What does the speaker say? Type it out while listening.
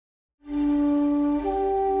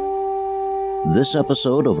This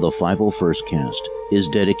episode of the 501st Cast is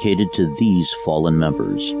dedicated to these fallen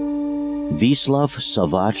members. Wisław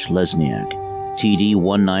Savach Lesniak, TD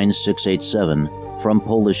 19687, from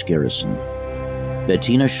Polish Garrison.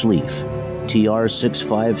 Bettina Schlief, TR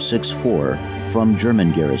 6564, from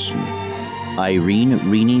German Garrison. Irene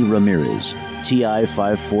Rini Ramirez, TI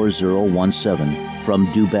 54017, from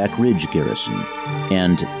Dubac Ridge Garrison.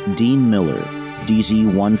 And Dean Miller,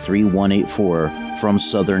 DZ 13184, from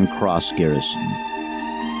Southern Cross Garrison.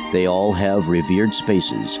 They all have revered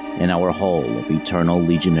spaces in our Hall of Eternal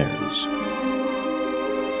Legionnaires.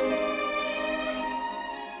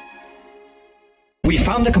 We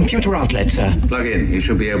found the computer outlet, sir. Plug in. You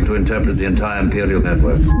should be able to interpret the entire Imperial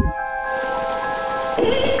network.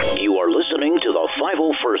 You are listening to the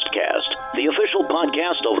 501st Cast, the official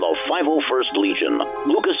podcast of the 501st Legion,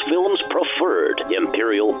 Lucasfilm's preferred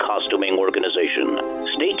Imperial costuming organization.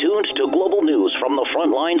 Stay tuned to global news from the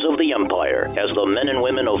front lines of the Empire as the men and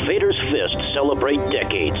women of Vader's Fist celebrate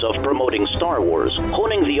decades of promoting Star Wars,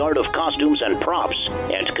 honing the art of costumes and props,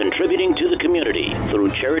 and contributing to the community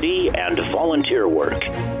through charity and volunteer work.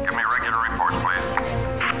 Give me regular reports, please.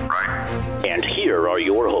 Right. And here are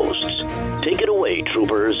your hosts. Take it away,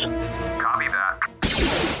 troopers. Copy that.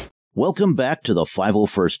 Welcome back to the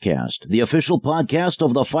 501st Cast, the official podcast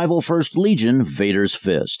of the 501st Legion, Vader's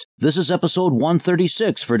Fist. This is episode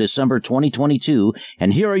 136 for December 2022,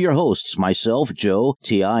 and here are your hosts, myself, Joe,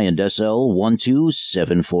 TI, and SL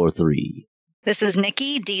 12743. This is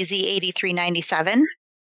Nikki, DZ 8397.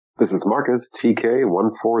 This is Marcus, TK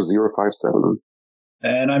 14057.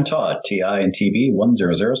 And I'm Todd, TI and TB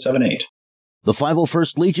 10078. The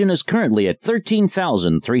 501st Legion is currently at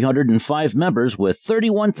 13,305 members with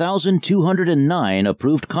 31,209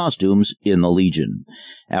 approved costumes in the Legion.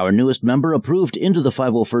 Our newest member approved into the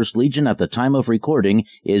 501st Legion at the time of recording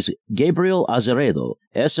is Gabriel Azeredo,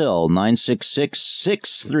 SL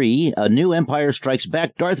 96663, a new Empire Strikes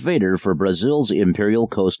Back Darth Vader for Brazil's Imperial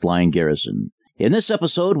Coastline Garrison. In this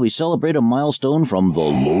episode, we celebrate a milestone from the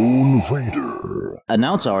Lone Vader,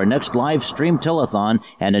 announce our next live stream telethon,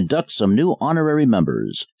 and induct some new honorary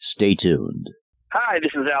members. Stay tuned. Hi,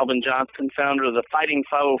 this is Alvin Johnson, founder of the Fighting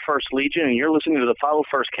 501st Legion, and you're listening to the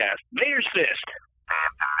 501st Cast. Vader's Fist.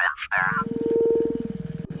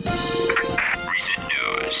 Recent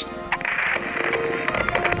news.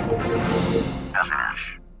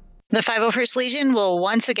 The 501st Legion will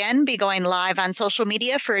once again be going live on social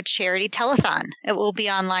media for a charity telethon. It will be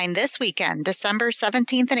online this weekend, December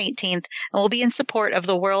 17th and 18th, and will be in support of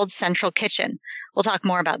the World's Central Kitchen. We'll talk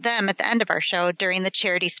more about them at the end of our show during the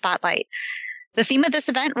charity spotlight. The theme of this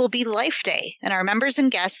event will be Life Day, and our members and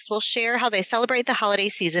guests will share how they celebrate the holiday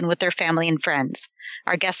season with their family and friends.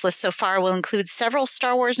 Our guest list so far will include several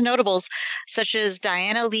Star Wars notables, such as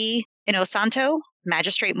Diana Lee Inosanto,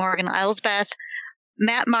 Magistrate Morgan Elsbeth,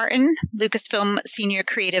 Matt Martin, Lucasfilm Senior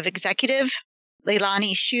Creative Executive,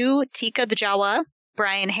 Leilani Shu, Tika the Jawa,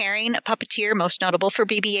 Brian Herring, puppeteer most notable for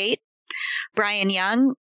BB-8, Brian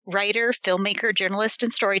Young, writer, filmmaker, journalist,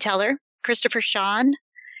 and storyteller, Christopher Sean,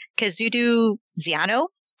 Kazudu Ziano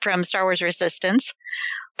from Star Wars Resistance,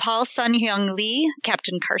 Paul Sun-Hyung Lee,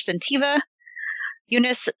 Captain Carson Teva,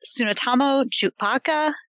 Eunice Tsunetomo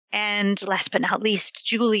Chewbacca, and last but not least,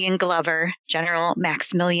 Julian Glover, General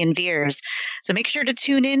Maximilian Veers. So make sure to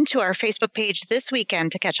tune in to our Facebook page this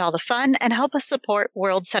weekend to catch all the fun and help us support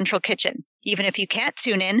World Central Kitchen. Even if you can't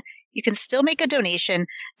tune in, you can still make a donation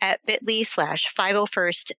at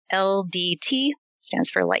bit.ly/501st-LDT, stands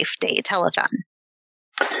for Life Day Telethon.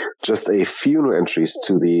 Just a few new entries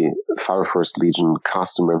to the 501st Legion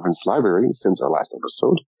Costume Reference Library since our last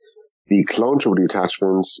episode. The Clone Trooper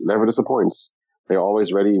detachment never disappoints. They're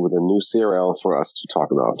always ready with a new CRL for us to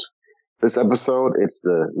talk about. This episode, it's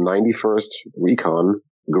the 91st Recon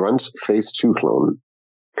Grunt Phase 2 clone,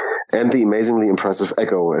 and the amazingly impressive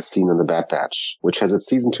Echo as seen in the Bad Batch, which has its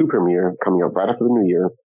Season 2 premiere coming up right after the new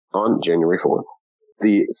year on January 4th.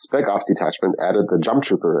 The Spec Ops detachment added the Jump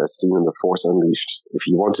Trooper as seen in The Force Unleashed. If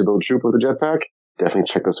you want to build a trooper with a jetpack, definitely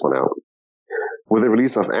check this one out. With the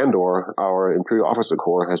release of Andor, our Imperial Officer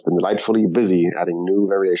Corps has been delightfully busy adding new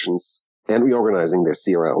variations and reorganizing their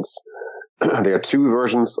CRLs. There are two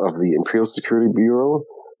versions of the Imperial Security Bureau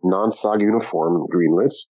non-saga uniform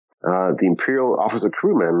greenlit. The Imperial Officer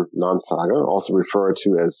Crewman non-saga, also referred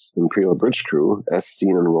to as Imperial Bridge Crew, as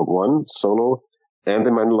seen in Rogue One, Solo, and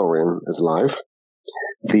The Mandalorian, is live.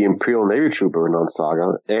 The Imperial Navy Trooper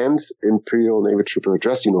non-saga and Imperial Navy Trooper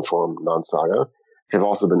dress uniform non-saga have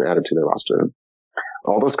also been added to their roster.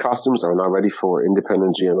 All those costumes are now ready for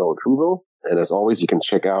independent GML approval. And as always, you can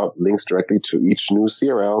check out links directly to each new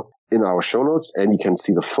CRL in our show notes, and you can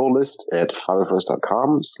see the full list at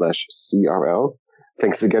 501st.com/CRL.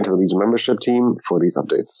 Thanks again to the Legion membership team for these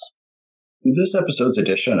updates. This episode's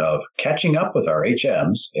edition of Catching Up with Our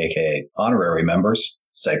HMs, aka Honorary Members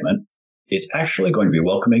segment, is actually going to be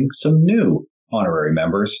welcoming some new honorary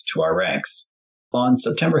members to our ranks. On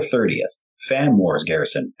September 30th, Fan Wars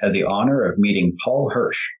Garrison had the honor of meeting Paul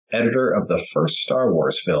Hirsch, editor of the first Star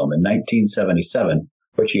Wars film in 1977,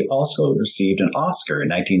 which he also received an Oscar in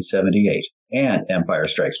 1978 and Empire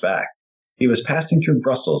Strikes Back. He was passing through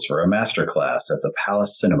Brussels for a master class at the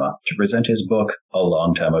Palace Cinema to present his book, A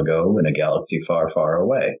Long Time Ago in a Galaxy Far, Far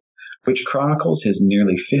Away, which chronicles his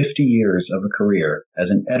nearly 50 years of a career as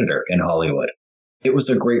an editor in Hollywood. It was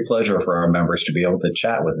a great pleasure for our members to be able to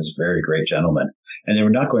chat with this very great gentleman, and they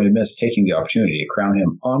were not going to miss taking the opportunity to crown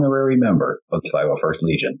him honorary member of the 501st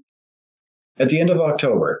Legion. At the end of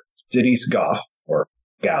October, Denise Goff, or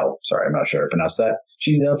Gao, sorry, I'm not sure how to pronounce that,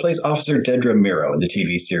 she plays Officer Dedra Miro in the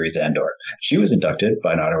TV series Andor. She was inducted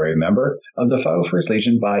by an honorary member of the 501st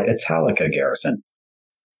Legion by Italica Garrison.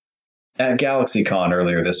 At GalaxyCon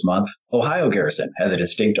earlier this month, Ohio Garrison had the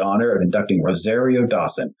distinct honor of inducting Rosario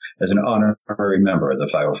Dawson as an honorary member of the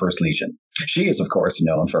 501st Legion. She is, of course,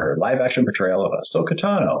 known for her live-action portrayal of Ahsoka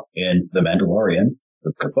Tano in The Mandalorian,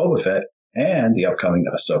 Book of Boba Fett, and the upcoming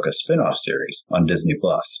Ahsoka spin-off series on Disney+.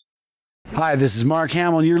 Hi, this is Mark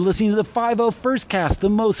Hamill, and you're listening to the 501st Cast, the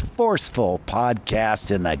most forceful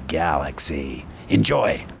podcast in the galaxy.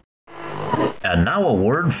 Enjoy! And now a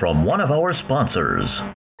word from one of our sponsors.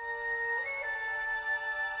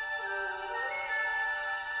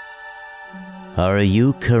 Are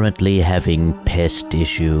you currently having pest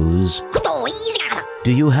issues?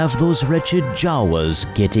 Do you have those wretched Jawas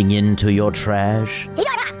getting into your trash?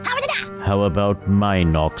 How about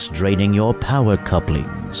Minox draining your power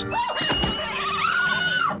couplings?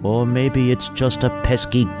 Or maybe it's just a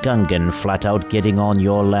pesky Gungan flat out getting on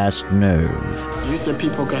your last nerve. You said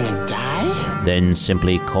people gonna die? Then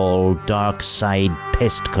simply call Dark Side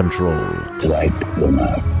Pest Control. Wipe them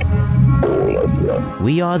out. All of them.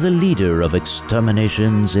 We are the leader of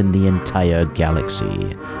exterminations in the entire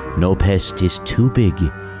galaxy. No pest is too big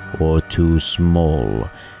or too small.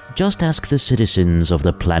 Just ask the citizens of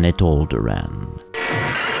the planet Alderaan.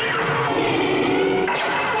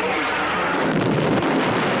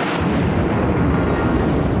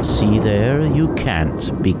 See there, you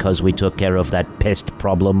can't, because we took care of that pest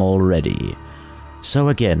problem already. So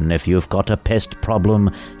again, if you've got a pest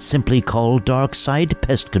problem, simply call Dark Side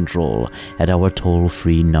Pest Control at our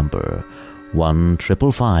toll-free number,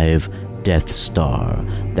 1-555-Death Star.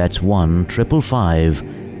 That's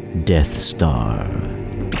 1-555-Death Star.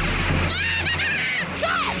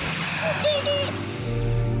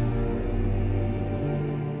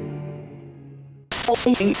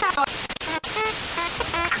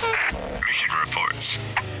 Mission reports.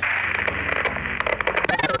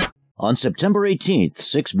 On September 18th,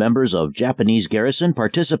 6 members of Japanese garrison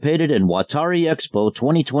participated in Watari Expo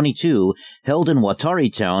 2022, held in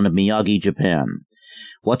Watari Town, Miyagi, Japan.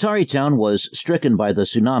 Watari Town was stricken by the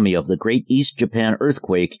tsunami of the Great East Japan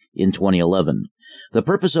earthquake in 2011. The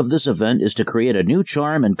purpose of this event is to create a new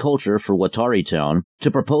charm and culture for Watari Town, to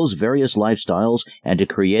propose various lifestyles, and to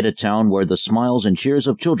create a town where the smiles and cheers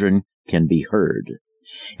of children can be heard.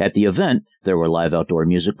 At the event, there were live outdoor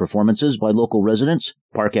music performances by local residents,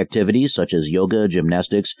 park activities such as yoga,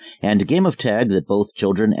 gymnastics, and a game of tag that both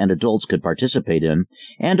children and adults could participate in,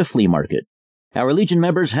 and a flea market. Our Legion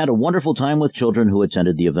members had a wonderful time with children who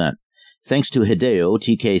attended the event. Thanks to Hideo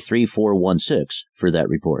TK3416 for that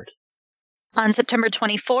report. On September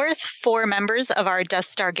 24th, 4 members of our Death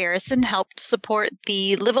Star Garrison helped support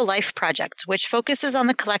the Live a Life project, which focuses on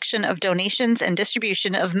the collection of donations and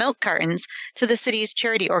distribution of milk cartons to the city's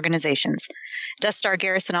charity organizations. Death Star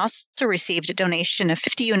Garrison also received a donation of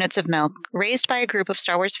 50 units of milk raised by a group of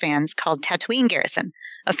Star Wars fans called Tatooine Garrison,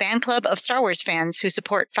 a fan club of Star Wars fans who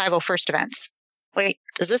support 501st events. Wait,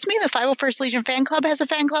 does this mean the 501st Legion fan club has a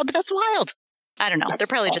fan club? That's wild. I don't know. They're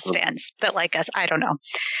probably awesome. Just fans that like us. I don't know.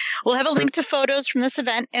 We'll have a link to photos from this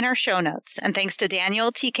event in our show notes. And thanks to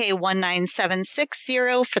Daniel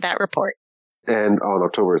TK19760 for that report. And on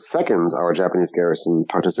October 2nd, our Japanese garrison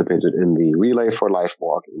participated in the Relay for Life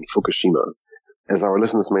walk in Fukushima. As our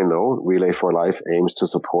listeners may know, Relay for Life aims to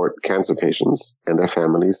support cancer patients and their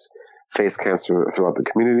families face cancer throughout the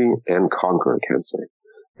community and conquer cancer.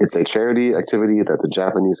 It's a charity activity that the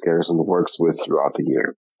Japanese garrison works with throughout the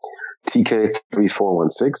year.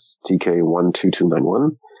 TK3416,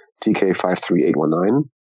 TK12291, TK53819,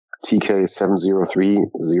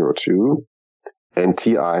 TK70302, and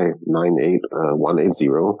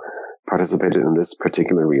TI98180 participated in this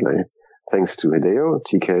particular relay. Thanks to Hideo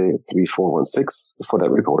TK3416 for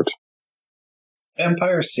that report.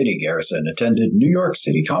 Empire City Garrison attended New York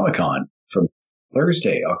City Comic-Con from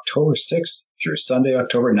Thursday, October 6th through Sunday,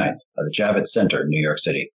 October 9th at the Javits Center in New York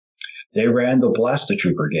City. They ran the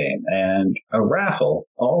Blastotrooper game and a raffle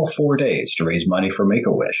all 4 days to raise money for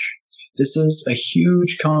Make-A-Wish. This is a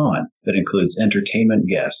huge con that includes entertainment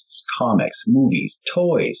guests, comics, movies,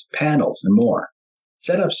 toys, panels, and more.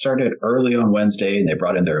 Setup started early on Wednesday, and they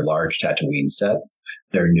brought in their large Tatooine set,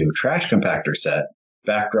 their new trash compactor set,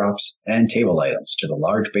 backdrops, and table items to the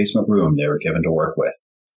large basement room they were given to work with.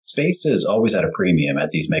 Space is always at a premium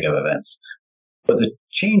at these mega events, but the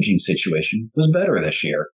changing situation was better this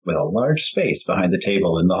year, with a large space behind the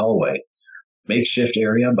table in the hallway, makeshift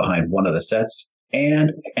area behind one of the sets,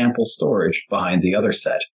 and ample storage behind the other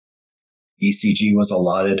set. ECG was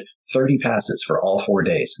allotted 30 passes for all 4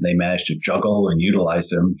 days, and they managed to juggle and utilize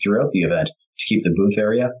them throughout the event to keep the booth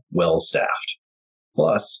area well staffed.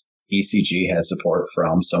 Plus, ECG had support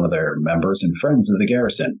from some of their members and friends of the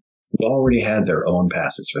garrison, who already had their own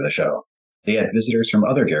passes for the show. They had visitors from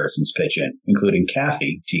other garrisons pitch in, including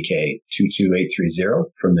Kathy, TK22830,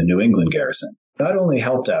 from the New England garrison. Not only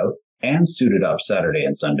helped out and suited up Saturday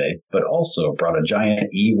and Sunday, but also brought a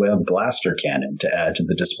giant E-Web blaster cannon to add to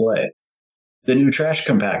the display. The new trash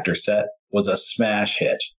compactor set was a smash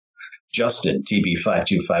hit. Justin,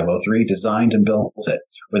 TB52503, designed and built it,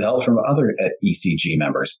 with help from other ECG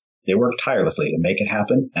members. They worked tirelessly to make it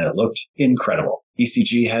happen, and it looked incredible.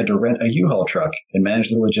 ECG had to rent a U-Haul truck and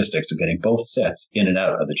manage the logistics of getting both sets in and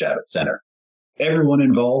out of the Javits Center. Everyone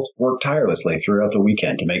involved worked tirelessly throughout the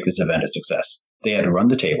weekend to make this event a success. They had to run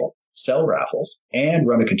the table, sell raffles, and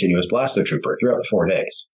run a continuous Blastotrooper throughout the 4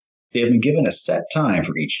 days. They have been given a set time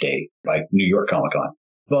for each day by New York Comic-Con,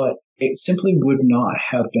 but it simply would not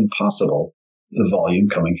have been possible with the volume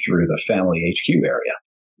coming through the Family HQ area.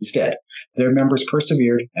 Instead, their members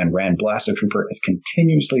persevered and ran Blastotrooper as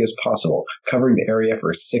continuously as possible, covering the area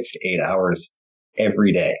for 6 to 8 hours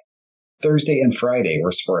every day. Thursday and Friday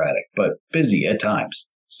were sporadic, but busy at times.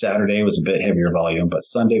 Saturday was a bit heavier volume, but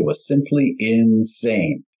Sunday was simply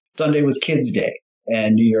insane. Sunday was Kids' Day,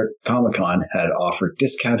 and New York Comic-Con had offered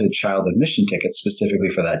discounted child admission tickets specifically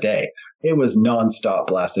for that day. It was non-stop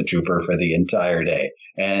Blastotrooper for the entire day,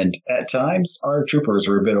 and at times, our troopers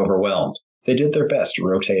were a bit overwhelmed. They did their best to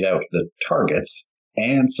rotate out the targets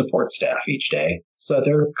and support staff each day so that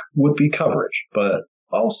there would be coverage, but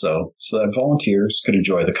also so that volunteers could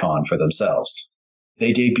enjoy the con for themselves.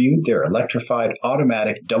 They debuted their electrified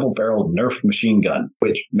automatic double-barreled Nerf machine gun,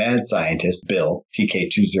 which mad scientist Bill,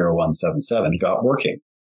 TK20177, got working,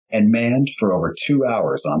 and manned for over 2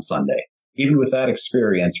 hours on Sunday. Even with that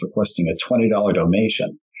experience requesting a $20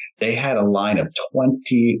 donation, they had a line of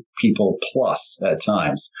 20 people plus at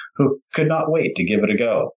times who could not wait to give it a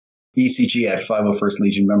go. ECG had 501st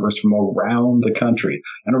Legion members from around the country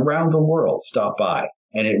and around the world stop by,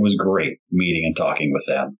 and it was great meeting and talking with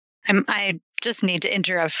them. I just need to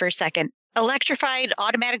interrupt for a second. Electrified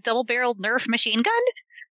automatic double-barreled Nerf machine gun?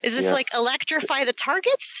 Is this like electrify the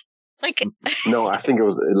targets? Like No, I think it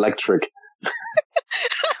was electric. I'm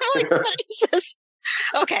like, what is this?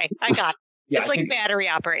 Okay, I got it. Yeah, it's like battery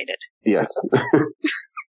operated. Yes.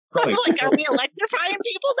 Probably. Like, are we electrifying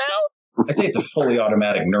people now? I'd say it's a fully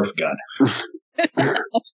automatic Nerf gun.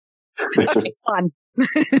 Okay, fun.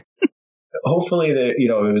 Hopefully, it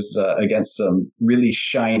was against some really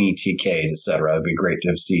shiny TKs, etc. It'd be great to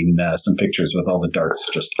have seen some pictures with all the darts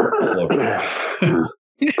just all over.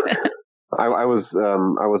 I was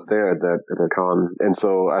there at the con, and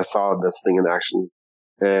so I saw this thing in action,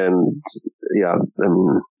 and yeah, I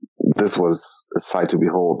mean, this was a sight to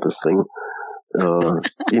behold. This thing,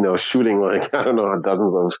 shooting like I don't know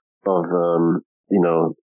dozens of what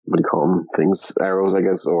do you call them? Things, arrows, I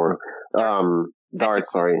guess, or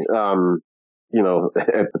darts. Sorry, at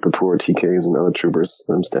the poor TKs and other troopers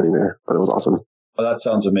standing there, but it was awesome. Well, that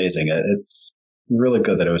sounds amazing. It's really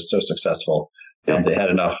good that it was so successful. And they had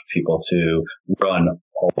enough people to run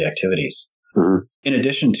all the activities. Mm-hmm. In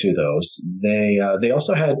addition to those, they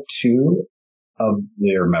also had 2 of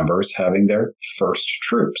their members having their first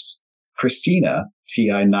troops. Christina,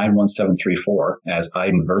 TI91734, as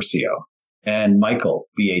Iden Versio, and Michael,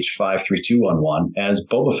 BH53211, as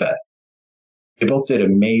Boba Fett. They both did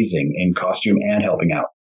amazing in costume and helping out.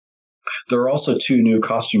 There are also 2 new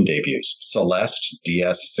costume debuts, Celeste,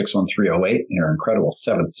 DS61308, in her incredible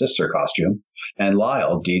 7th Sister costume, and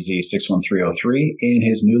Lyle, DZ61303, in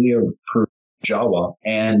his newly approved Jawa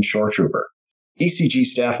and Shore Trooper. ECG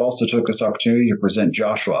staff also took this opportunity to present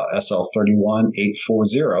Joshua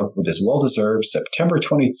SL31840 with his well-deserved September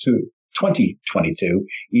 2022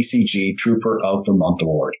 ECG Trooper of the Month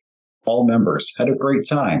Award. All members had a great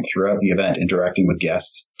time throughout the event, interacting with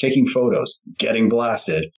guests, taking photos, getting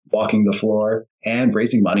blasted, walking the floor, and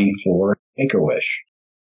raising money for Make-A-Wish.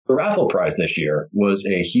 The raffle prize this year was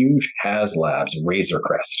a huge HasLabs Razor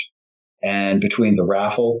Crest. And between the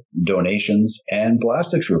raffle, donations, and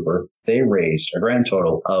Blast a Trooper, they raised a grand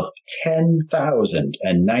total of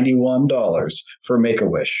 $10,091 for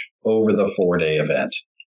Make-A-Wish over the 4-day event.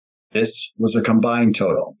 This was a combined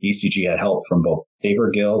total. ECG had help from both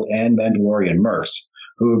Saber Guild and Mandalorian Mercs,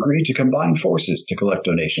 who agreed to combine forces to collect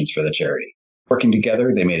donations for the charity. Working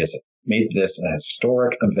together, they made this a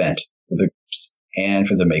historic event for the groups and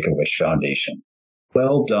for the Make-A-Wish Foundation.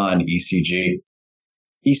 Well done, ECG.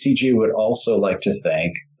 ECG would also like to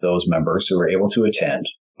thank those members who were able to attend,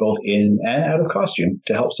 both in and out of costume,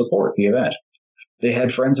 to help support the event. They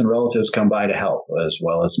had friends and relatives come by to help, as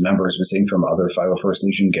well as members visiting from other 501st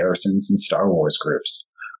Legion garrisons and Star Wars groups,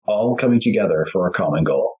 all coming together for a common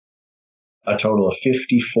goal. A total of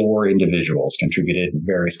 54 individuals contributed in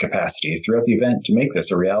various capacities throughout the event to make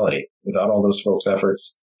this a reality. Without all those folks'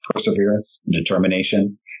 efforts, perseverance, and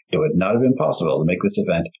determination, it would not have been possible to make this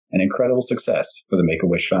event an incredible success for the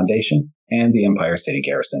Make-A-Wish Foundation and the Empire City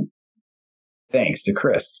Garrison. Thanks to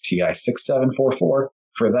Chris, TI6744, for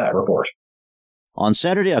that report. On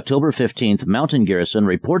Saturday, October 15th, Mountain Garrison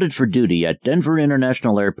reported for duty at Denver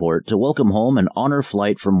International Airport to welcome home an honor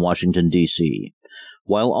flight from Washington, D.C.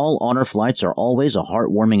 While all honor flights are always a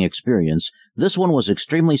heartwarming experience, this one was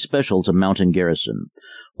extremely special to Mountain Garrison.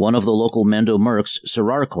 One of the local Mando Mercs,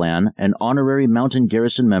 Sarar Clan, an honorary Mountain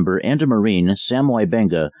Garrison member and a Marine, Sam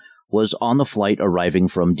Waibenga, was on the flight arriving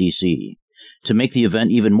from D.C. To make the event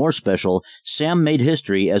even more special, Sam made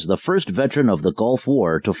history as the first veteran of the Gulf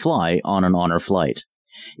War to fly on an honor flight.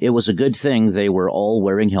 It was a good thing they were all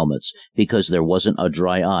wearing helmets, because there wasn't a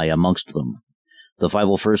dry eye amongst them. The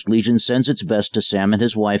 501st Legion sends its best to Sam and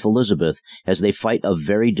his wife Elizabeth as they fight a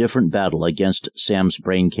very different battle against Sam's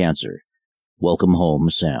brain cancer. Welcome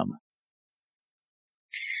home, Sam.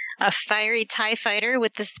 A fiery TIE fighter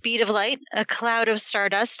with the speed of light, a cloud of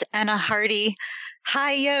stardust, and a hearty,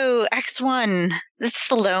 "Hi-yo, X1, it's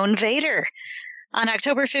the Lone Vader." On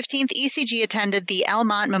October 15th, ECG attended the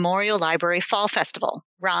Elmont Memorial Library Fall Festival.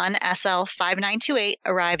 Ron SL5928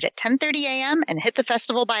 arrived at 10:30 a.m. and hit the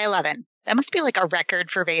festival by 11. That must be like a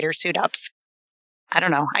record for Vader suit-ups. I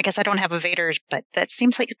don't know. I guess I don't have a Vader, but that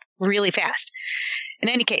seems like really fast. In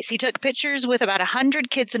any case, he took pictures with about 100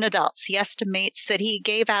 kids and adults. He estimates that he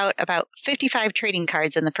gave out about 55 trading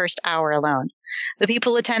cards in the first hour alone. The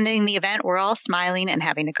people attending the event were all smiling and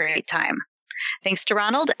having a great time. Thanks to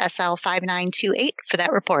Ronald, SL5928, for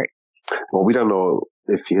that report. Well, we don't know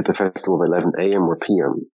if he hit the festival at 11 a.m. or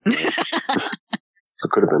p.m. So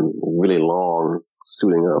it could have been really long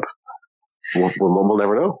suiting up. We'll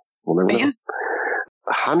never know. We'll never know.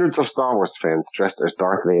 Hundreds of Star Wars fans dressed as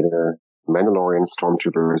Darth Vader, Mandalorian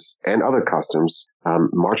stormtroopers, and other costumes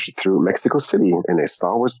marched through Mexico City in a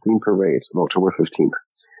Star Wars-themed parade on October 15th.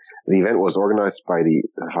 The event was organized by the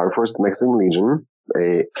 501st Mexican Legion,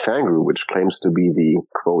 a fan group which claims to be the,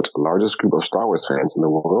 quote, largest group of Star Wars fans in the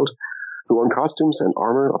world, who own costumes and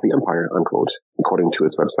armor of the Empire, unquote, according to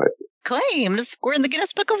its website. Claims? We're in the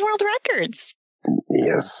Guinness Book of World Records.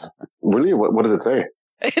 Yes. Really? What does it say?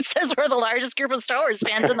 It says we're the largest group of Star Wars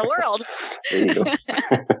fans in the world. There you go.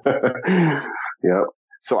 Yeah.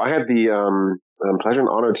 So I had the pleasure and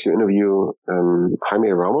honor to interview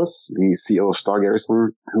Jaime Ramos, the CEO of Star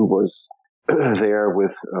Garrison, who was there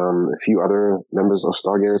with a few other members of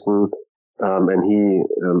Star Garrison. And he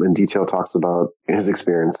in detail talks about his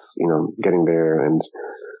experience, getting there, and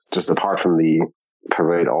just apart from the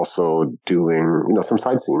parade, also doing, some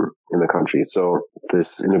sightseeing in the country. So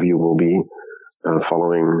this interview will be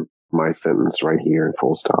following my sentence right here,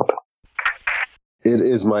 full stop. It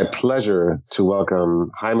is my pleasure to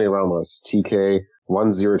welcome Jaime Ramos,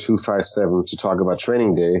 TK10257, to talk about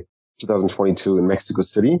Training Day 2022 in Mexico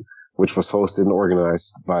City, which was hosted and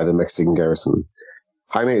organized by the Mexican Garrison.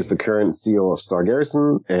 Jaime is the current CEO of Star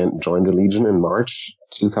Garrison and joined the Legion in March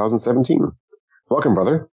 2017. Welcome,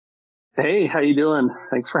 brother. Hey, how you doing?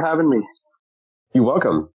 Thanks for having me. You're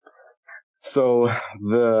welcome. So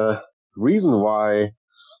the reason why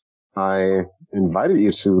I invited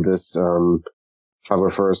you to this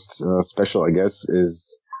 501st special, I guess,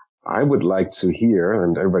 is I would like to hear,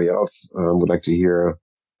 and everybody else would like to hear,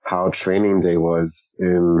 how Training Day was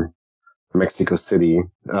in Mexico City.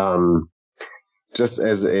 Just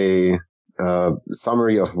as a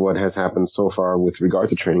summary of what has happened so far with regard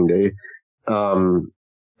to Training Day,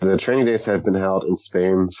 The training days have been held in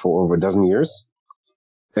Spain for over a dozen years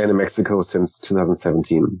and in Mexico since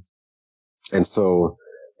 2017. And so,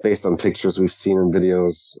 based on pictures we've seen and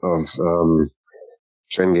videos of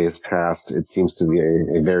training days past, it seems to be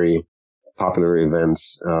a very popular event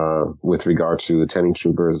with regard to attending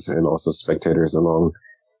troopers and also spectators along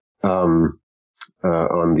on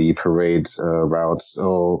the parade route.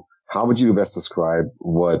 So, how would you best describe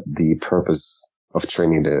what the purpose of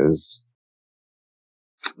training day is?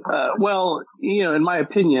 Well, in my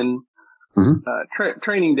opinion,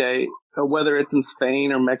 training day, whether it's in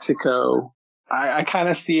Spain or Mexico, I kind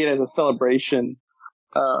of see it as a celebration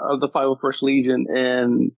of the 501st Legion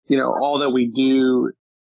and, all that we do,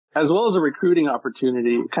 as well as a recruiting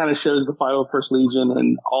opportunity. It kind of shows the 501st Legion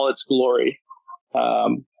and all its glory.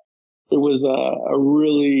 It was a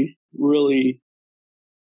really, really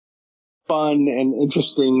fun and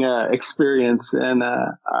interesting experience, and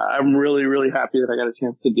I'm really, really happy that I got a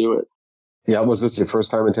chance to do it. Yeah, was this your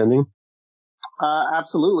first time attending?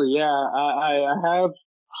 Absolutely, yeah. I have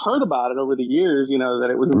heard about it over the years, that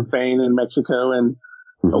it was in Spain and Mexico, and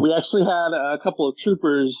we actually had a couple of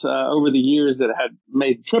troopers over the years that had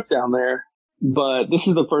made the trip down there, but this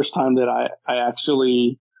is the first time that I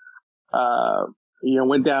actually,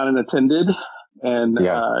 went down and attended, and,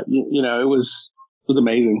 it was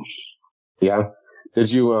amazing. Yeah.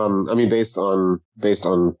 Did you, based on,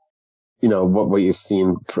 what you've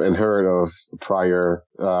seen and heard of prior,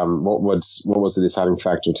 what was the deciding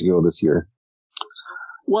factor to go this year?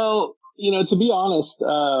 Well, to be honest,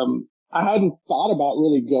 I hadn't thought about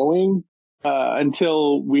really going,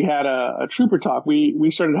 until we had a trooper talk.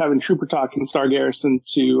 We started having trooper talks in Star Garrison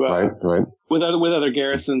right. with other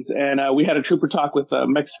garrisons. And, we had a trooper talk with,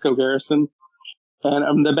 Mexico Garrison.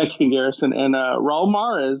 And the Mexican garrison, and Raul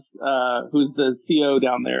Mares, who's the CO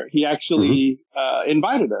down there, he actually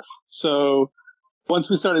invited us. So once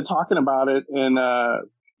we started talking about it, and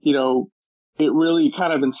it really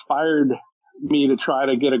kind of inspired me to try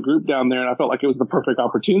to get a group down there, and I felt like it was the perfect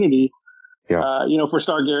opportunity, for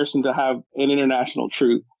Star Garrison to have an international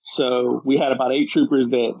troop. So we had about 8 troopers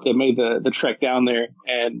that made the trek down there,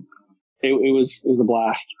 and it was a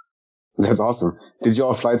blast. That's awesome. Did you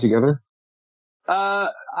all fly together?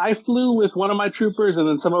 I flew with one of my troopers, and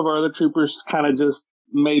then some of our other troopers kind of just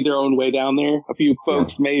made their own way down there. A few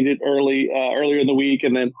folks made it earlier in the week,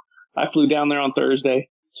 and then I flew down there on Thursday.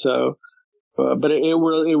 So, but it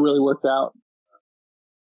really worked out.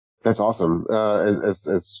 That's awesome.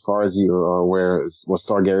 As far as you are aware, was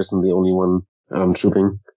Star Garrison the only one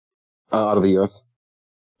trooping out of the U.S.?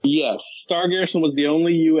 Yes, Star Garrison was the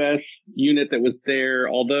only U.S. unit that was there,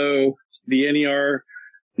 although the NER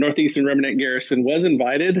Northeastern Remnant Garrison was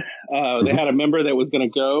invited. They had a member that was going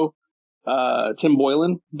to go, Tim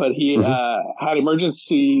Boylan, but he had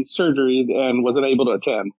emergency surgery and wasn't able to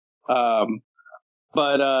attend.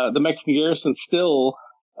 But the Mexican Garrison still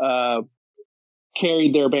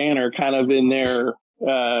carried their banner kind of in their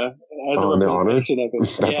as a representation of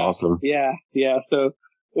it. That's awesome. Yeah. So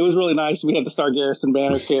it was really nice. We had the Star Garrison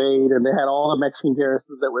banner carried, and they had all the Mexican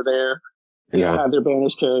garrisons that were there. Had their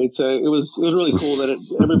banners carried. So it was really cool that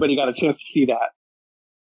everybody got a chance to see that.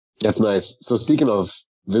 That's nice. So speaking of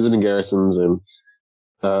visiting garrisons and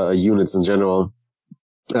units in general,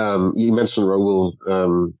 you mentioned Raul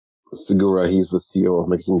Segura. He's the CEO of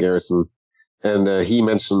Mexican Garrison. And he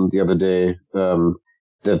mentioned the other day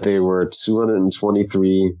that there were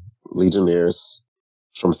 223 Legionnaires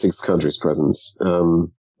from 6 countries present.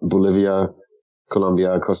 Bolivia,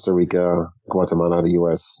 Colombia, Costa Rica, Guatemala, the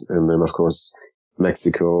U.S., and then, of course,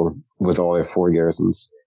 Mexico with all their 4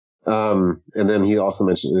 garrisons. And then he also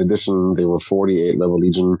mentioned, in addition, there were 48 Level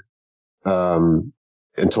Legion, in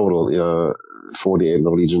total, 48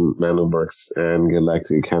 Level Legion Mandelbergs and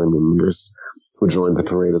Galactic Academy members who joined the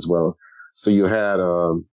parade as well. So you had,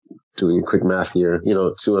 doing quick math here,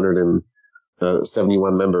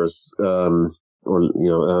 271 members,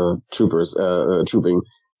 troopers, trooping.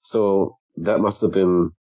 So that must have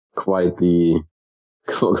been quite the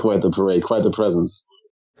parade, quite the presence.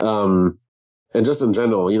 And just in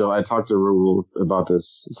general, I talked to Raul about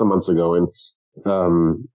this some months ago, and,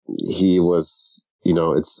 he was,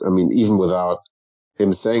 even without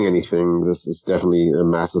him saying anything, this is definitely a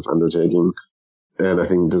massive undertaking, and I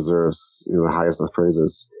think deserves, the highest of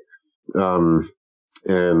praises. And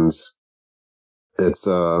it's,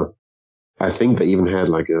 I think they even had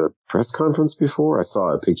like a press conference before. I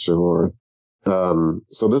saw a picture or,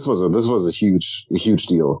 so this was a huge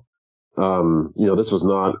deal. This was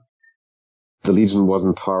not, the Legion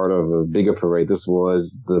wasn't part of a bigger parade. This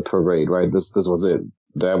was the parade, right? This was it.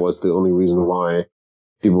 That was the only reason why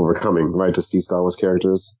people were coming, right? To see Star Wars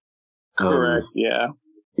characters. Correct. Yeah.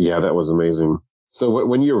 Yeah, that was amazing. So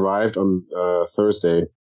when you arrived on Thursday,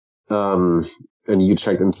 and you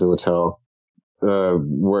checked into the hotel,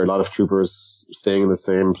 were a lot of troopers staying in the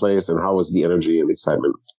same place, and how was the energy and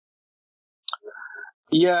excitement?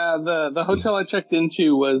 Yeah, the hotel I checked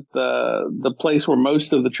into was the place where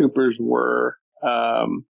most of the troopers were.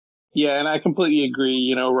 Yeah, and I completely agree.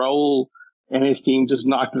 You know, Raul and his team just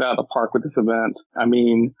knocked it out of the park with this event. I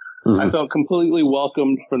mean, I felt completely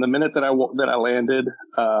welcomed from the minute that I landed.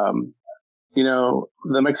 You know,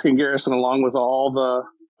 the Mexican garrison, along with all the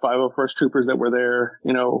 501st troopers that were there,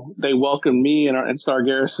 you know, they welcomed me and Star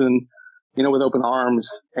Garrison, you know, with open arms.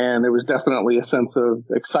 And there was definitely a sense of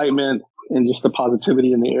excitement and just the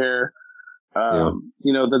positivity in the air.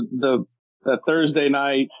 You know, the Thursday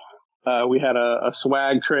night, we had a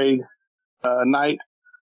swag trade, night.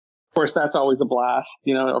 Of course, that's always a blast.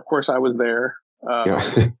 You know, of course I was there.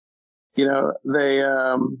 You know, they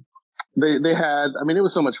had, I mean, it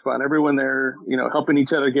was so much fun. Everyone there, you know, helping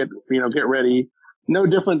each other get ready. No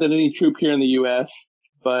different than any troop here in the U.S.,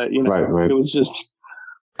 but, you know, it was just,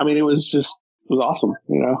 I mean, it was awesome,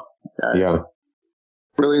 you know. Yeah.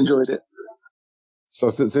 Really enjoyed it. So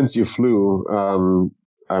since you flew,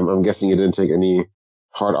 I'm guessing you didn't take any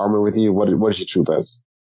hard armor with you. What did your troop as?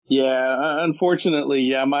 Yeah, unfortunately,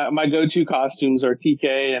 yeah, my go-to costumes are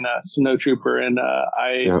TK and Snow Trooper, and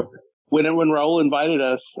when Raul invited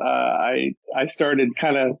us, I started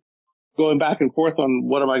kind of going back and forth on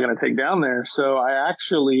what am I going to take down there. So I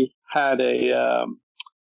actually had I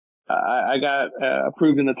got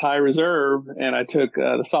approved in the Thai Reserve, and I took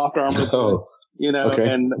the soft armor, you know,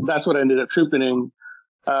 and that's what I ended up trooping in.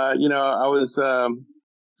 You know, I was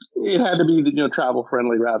it had to be, you know, travel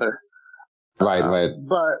friendly rather. Right.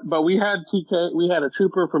 But we had TK, we had a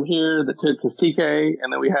trooper from here that took his TK,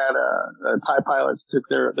 and then we had a Thai pilots took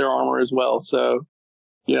their armor as well. So,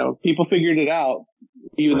 you know, people figured it out,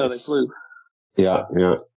 even though they flew. Yeah.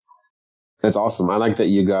 That's awesome. I like that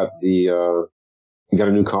you got you got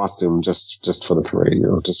a new costume just for the parade, you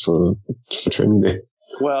know, just for training day.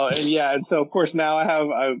 Well, and so of course now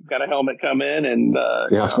I've got a helmet coming, and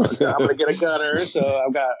of course. I'm gonna get a gunner, so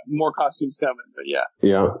I've got more costumes coming. But yeah.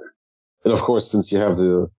 And of course, since you have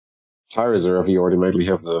the Thai Reserve, you automatically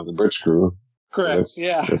have the bridge crew. Correct.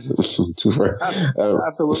 So that's too far.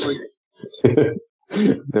 Absolutely.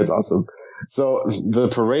 That's awesome. So the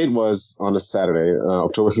parade was on a Saturday,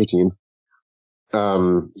 October 15th.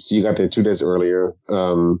 So you got there 2 days earlier.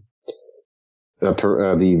 The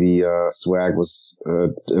swag was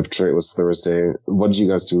trade was Thursday. What did you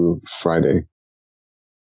guys do Friday?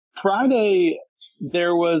 Friday,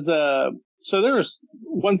 there was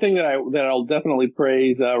one thing that I'll definitely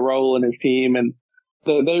praise Raul and his team, and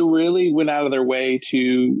they really went out of their way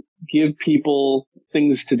to give people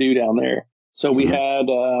things to do down there. So we had,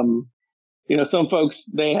 you know, some folks,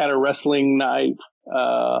 they had a wrestling night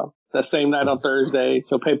that same night on Thursday,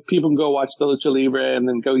 so people can go watch the Lucha Libre and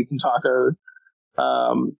then go eat some tacos.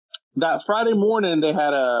 That Friday morning, they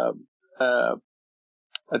had a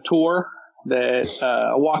tour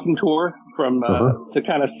a walking tour from to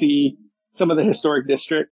kind of see some of the historic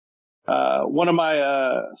district. One of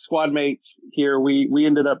my squad mates here, we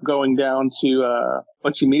ended up going down to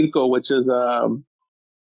Xochimilco, which is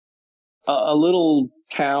a little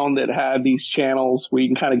town that had these channels where you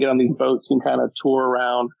can kind of get on these boats and kind of tour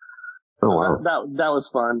around. Oh wow, that was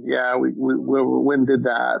fun. Yeah, we went and did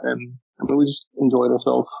that, and I mean, we just enjoyed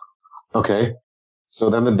ourselves. Okay,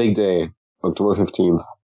 so then the big day, October 15th.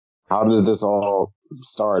 How did this all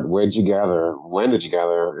start? Where did you gather? When did you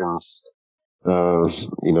gather? And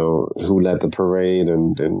you know, who led the parade?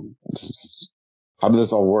 And how did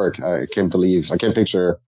this all work? I can't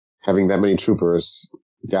picture having that many troopers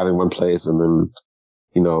gather in one place and then,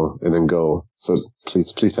 you know, and then go. So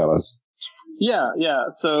please tell us. Yeah.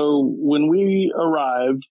 So when we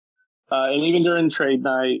arrived, and even during trade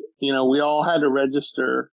night, you know, we all had to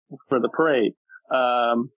register for the parade.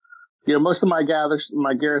 You know, most of my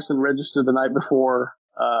garrison registered the night before,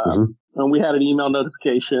 and we had an email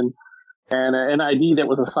notification and an ID that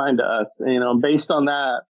was assigned to us. And, you know, based on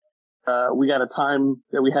that, we got a time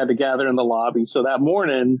that we had to gather in the lobby. So that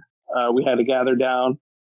morning, we had to gather down,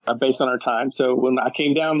 based on our time. So when I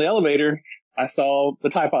came down the elevator, I saw the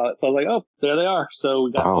Thai pilots. So I was like, oh, there they are. So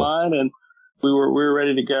we got in line and we were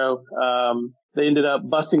ready to go. They ended up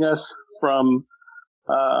busing us from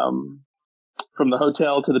the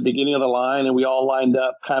hotel to the beginning of the line, and we all lined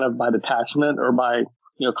up kind of by detachment or by,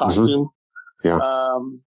 you know, costume. Yeah.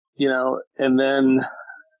 You know, and then,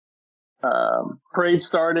 parade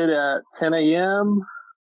started at 10 a.m.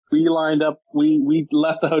 We lined up, we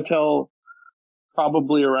left the hotel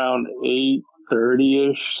probably around 8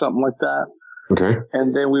 30-ish, something like that. Okay.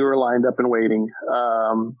 And then we were lined up and waiting.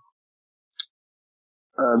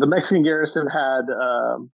 The Mexican garrison had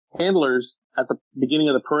handlers at the beginning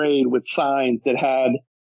of the parade with signs that had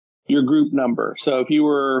your group number. So if you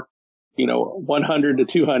were, 100 to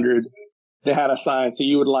 200, they had a sign, so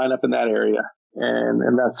you would line up in that area.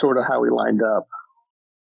 And that's sort of how we lined up.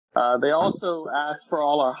 They also asked for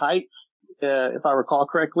all our heights, if I recall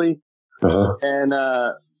correctly. Uh-huh. And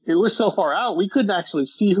it was so far out, we couldn't actually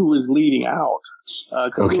see who was leading out,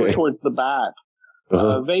 because we were towards the back.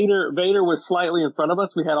 Uh-huh. Vader was slightly in front of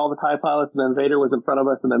us. We had all the TIE pilots, and then Vader was in front of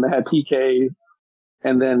us, and then they had PKs,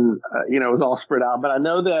 and then, it was all spread out. But I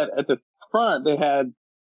know that at the front, they had,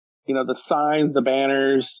 the signs, the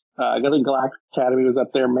banners, I think Galactic Academy was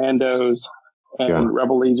up there, Mandos, and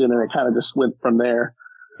Rebel Legion, and it kind of just went from there.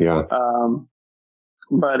 Yeah.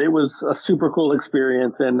 But it was a super cool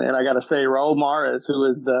experience, and I gotta say, Raul Mares, who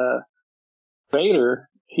is the Vader,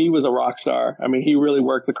 he was a rock star. I mean, he really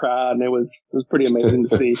worked the crowd, and it was pretty amazing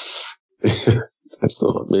to see. That's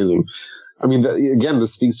so amazing. I mean, again,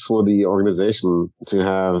 this speaks for the organization to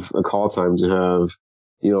have a call time, to have,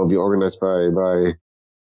 be organized by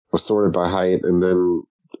or sorted by height, and then,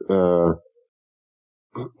 the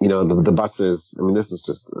buses. I mean, this is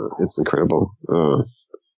just, it's incredible.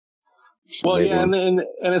 Well, amazing. yeah,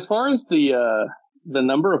 and as far as the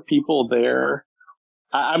number of people there,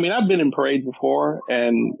 I mean, I've been in parades before,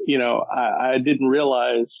 and, I didn't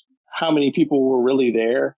realize how many people were really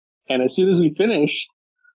there. And as soon as we finished,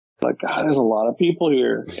 like, God, there's a lot of people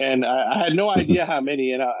here. And I had no idea how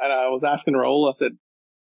many. And I was asking Raul, I said,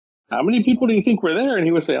 how many people do you think were there? And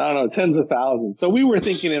he was saying, I don't know, tens of thousands. So we were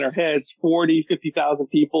thinking in our heads, 40, 50,000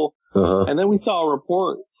 people. Uh-huh. And then we saw a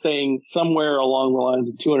report saying somewhere along the lines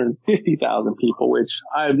of 250,000 people, which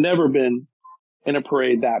I've never been in a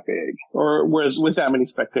parade that big or with that many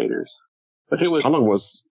spectators. But it was. How long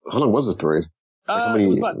was this parade? It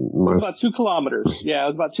was about 2 kilometers. Yeah, it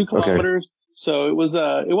was about 2 kilometers. Okay. So it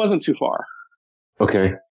wasn't too far.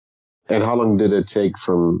 Okay. And how long did it take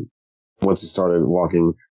from once you started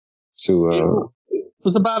walking to, It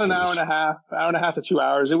was about an hour and a half to 2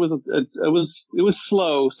 hours. It was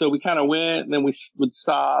slow. So we kind of went, and then we would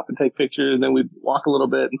stop and take pictures, and then we'd walk a little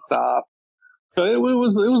bit and stop. So it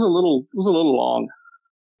was a little long.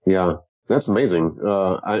 Yeah, that's amazing.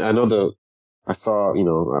 I know I saw,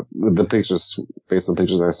 the pictures, based on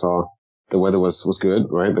pictures I saw, the weather was good,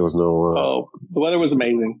 right? There was no, the weather was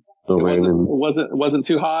amazing. No rain. It wasn't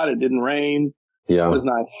too hot. It didn't rain. Yeah. It was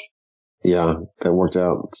nice. Yeah, that worked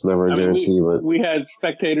out. It's never a guarantee, but we had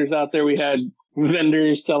spectators out there. We had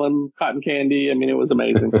vendors selling cotton candy. I mean, it was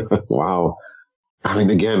amazing. Wow. I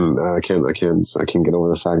mean, again, I can't get over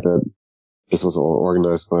the fact that this was all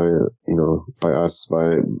organized by us,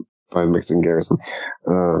 by the Mexican garrison.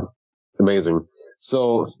 Amazing.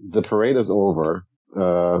 So the parade is over.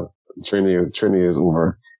 Training is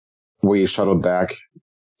over. Were you shuttled back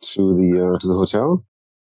to the hotel?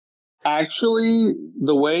 Actually,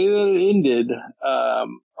 the way that it ended,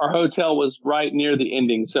 our hotel was right near the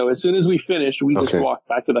ending. So as soon as we finished, we just walked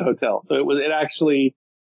back to the hotel. So it actually,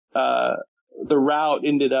 the route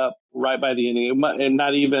ended up right by the ending, and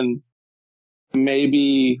not even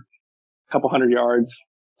maybe a couple hundred yards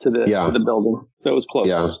to the building. So it was close.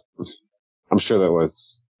 Yeah. I'm sure that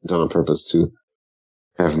was done on purpose to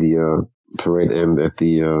have the parade end at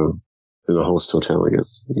the in a host hotel, I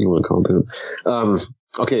guess you want to call it.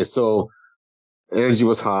 Okay, so energy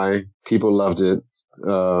was high. People loved it.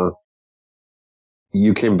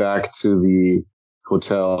 You came back to the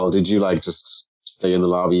hotel. Did you just stay in the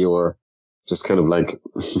lobby, or just kind of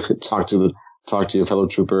talk to your fellow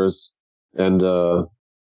troopers and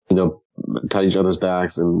pat each other's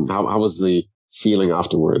backs? And how was the feeling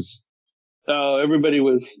afterwards? Everybody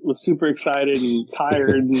was super excited and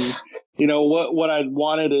tired, and what I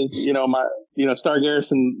wanted is my Star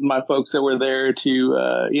Garrison, my folks that were there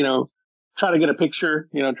to try to get a picture,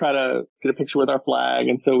 with our flag,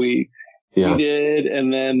 and so we did,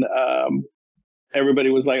 and then everybody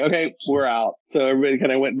was like, okay, we're out. So everybody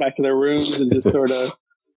kind of went back to their rooms and just sort of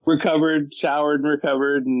showered and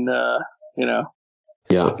recovered, and yeah,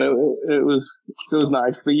 it was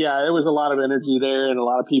nice. But yeah, there was a lot of energy there and a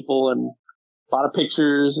lot of people and a lot of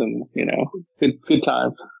pictures, and good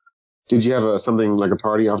time. Did you have something like a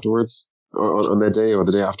party afterwards, on that day or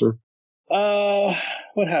the day after?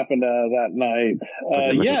 What happened that night?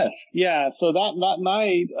 Yes, yeah. So that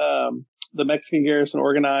night, the Mexican garrison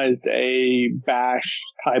organized a bash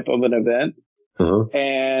type of an event,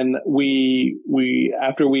 and we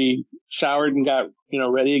after we showered and got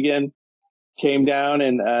ready again, came down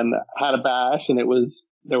and had a bash, and there was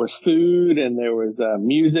food and there was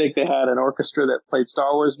music. They had an orchestra that played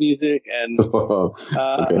Star Wars music, and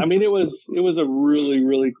okay. I mean, it was a really,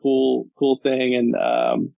 really cool thing,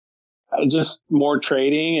 and just more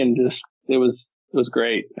trading, and just it was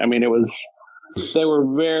great. I mean, they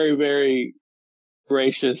were very, very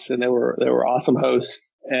gracious, and they were awesome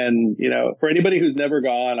hosts. And for anybody who's never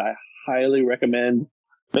gone, I highly recommend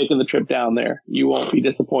making the trip down there. You won't be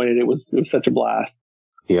disappointed. It was such a blast.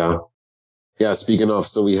 Yeah. Speaking of,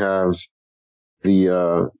 so we have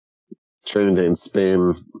the training day in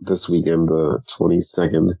Spain this weekend, the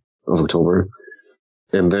 22nd of October,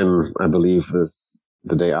 and then I believe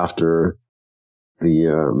the day after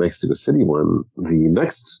the Mexico City one, the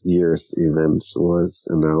next year's event was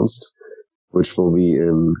announced, which will be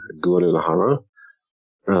in Guadalajara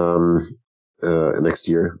next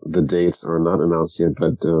year. The dates are not announced yet,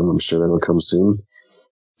 but I'm sure that will come soon.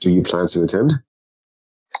 Do you plan to attend?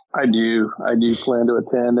 I do plan to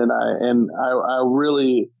attend, and I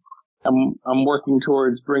really I'm working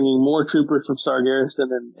towards bringing more troopers from Star Garrison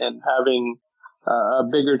and having a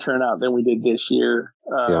bigger turnout than we did this year.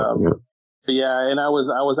 And I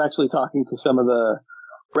was actually talking to some of the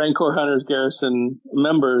Rancor Hunters Garrison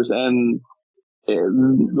members, and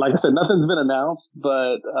like I said, nothing's been announced,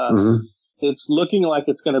 but it's looking like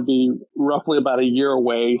it's going to be roughly about a year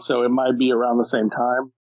away, so it might be around the same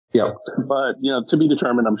time. Yep. But, to be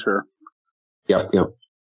determined, I'm sure. Yep.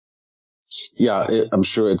 Yeah, I'm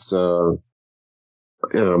sure it's, I'm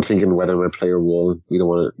thinking whether my player will, we don't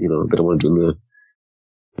want to, they don't want to do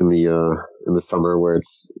in the summer where it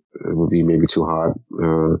will be maybe too hot,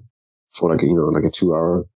 for like a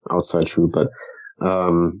 2-hour outside troop. But,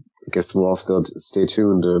 I guess we'll all still stay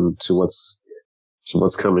tuned to what's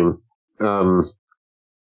coming.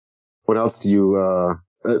 What else do you,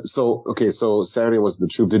 so Saturday was the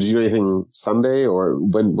troop. Did you do anything Sunday, or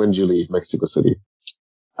when did you leave Mexico City?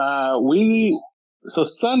 So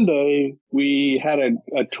Sunday we had a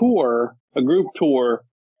tour, a group tour,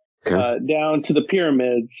 down to the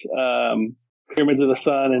pyramids, pyramids of the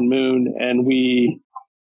sun and moon. And we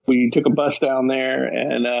took a bus down there,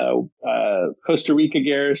 and, Costa Rica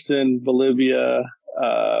Garrison, Bolivia,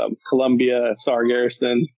 Colombia, Star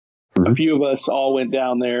Garrison. A few of us all went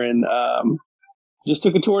down there and, just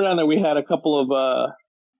took a tour down there. We had a couple of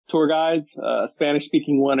tour guides, a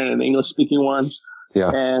Spanish-speaking one and an English-speaking one.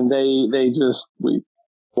 Yeah. And we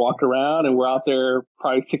walked around, and we're out there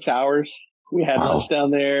probably 6 hours. We had lunch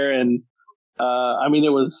down there, and I mean,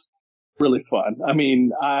 it was really fun. I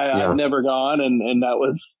mean, I've never gone, and that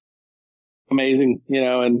was amazing,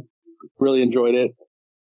 and really enjoyed it.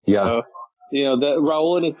 Yeah. So,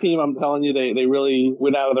 Raul and his team, I'm telling you, they really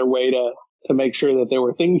went out of their way to make sure that there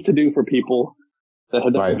were things to do for people that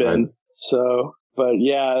had never been. Right. So, but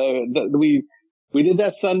yeah, we did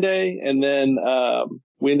that Sunday, and then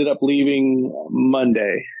we ended up leaving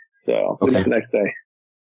Monday. So the next day.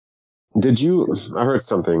 Did you? I heard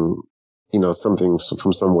something, something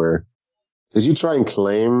from somewhere. Did you try and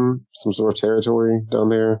claim some sort of territory down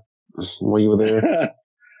there while you were there?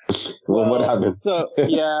 Well, what happened? So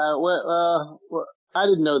yeah, I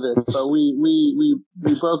didn't know this, but we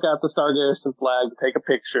broke out the Star Garrison flag to take a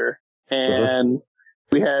picture, and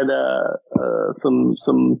we had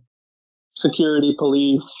some security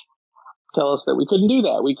police tell us that we couldn't do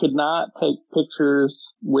that. We could not take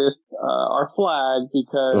pictures with our flag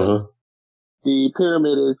because the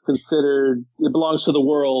pyramid is considered, it belongs to the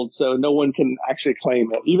world, so no one can actually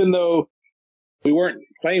claim it. Even though we weren't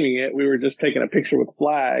claiming it, we were just taking a picture with the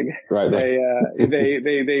flag. Right. They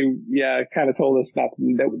kind of told us that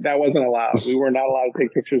wasn't allowed. We were not allowed to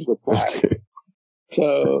take pictures with flags. Okay.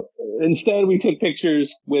 So instead we took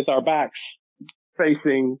pictures with our backs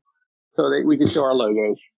facing so that we could show our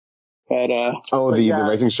logos. But, the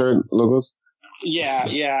racing shirt logos? Yeah.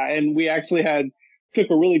 And we actually took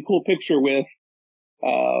a really cool picture with,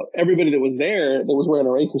 everybody that was there that was wearing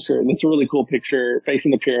a racing shirt. And it's a really cool picture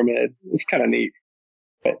facing the pyramid. It's kind of neat.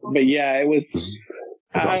 But yeah, it was,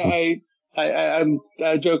 awesome.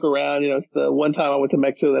 I joke around, it's the one time I went to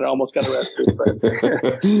Mexico that I almost got arrested, but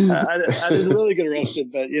I didn't really get arrested,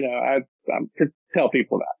 but I tell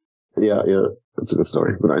people that. Yeah. That's a good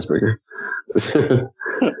story. Good icebreaker.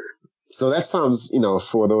 So that sounds,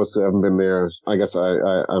 for those who haven't been there, I guess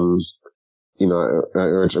I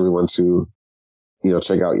urge everyone to,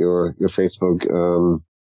 check out your Facebook,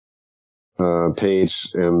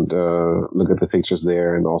 page and, look at the pictures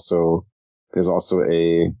there. And also, there's also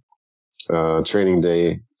a, Training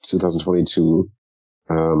Day 2022,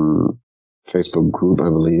 Facebook group, I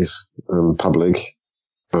believe, public,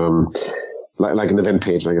 like an event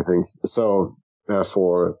page, I think. So,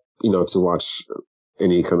 for to watch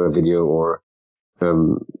any kind of video or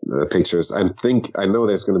pictures. I know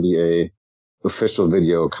there's going to be a official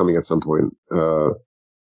video coming at some point,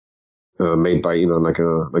 made by like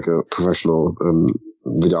a professional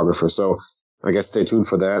videographer. So I guess stay tuned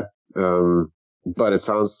for that. But it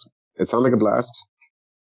sounds like a blast,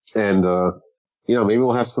 and maybe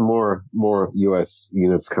we'll have some more US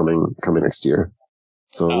units coming next year.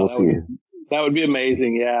 So we'll see. That would be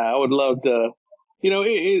amazing. Yeah, I would love to.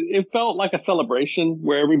 It felt like a celebration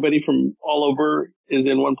where everybody from all over is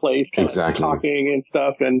in one place, kind of talking and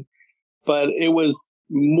stuff. But it was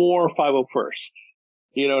more 501st.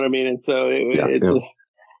 You know what I mean? And so it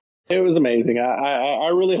was amazing. I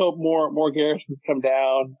really hope more garrisons come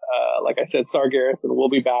down. Like I said, Star Garrison will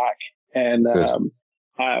be back, and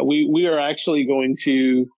we are actually going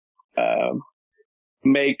to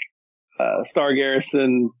make Star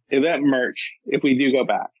Garrison event merch if we do go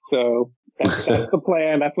back. So that's the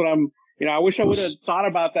plan. That's what I'm. I wish I would have thought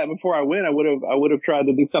about that before I went. I would have tried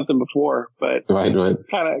to do something before, but right.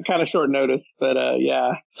 Kind of short notice. But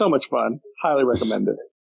yeah, so much fun. Highly recommend it.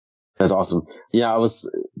 That's awesome. Yeah, I was.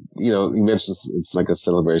 You mentioned it's like a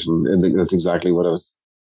celebration, and that's exactly what I was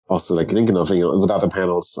also like thinking of. Without the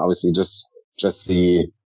panels, obviously, just the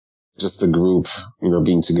group,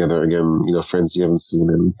 being together again. Friends you haven't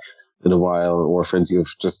seen in a while, or friends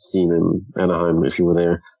you've just seen in Anaheim if you were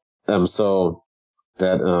there. So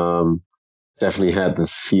that definitely had the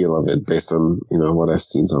feel of it based on what I've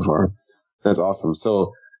seen so far. That's awesome.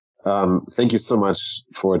 So thank you so much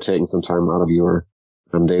for taking some time out of your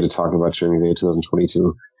day to talk about Journey Day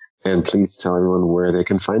 2022, and please tell everyone where they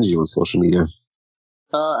can find you on social media.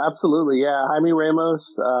 Absolutely, yeah. Jaime Ramos,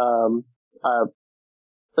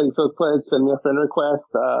 Facebook page, send me a friend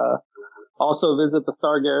request. Also visit the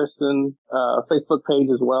Star Garrison Facebook page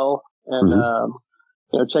as well, and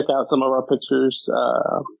check out some of our pictures.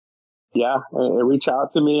 And reach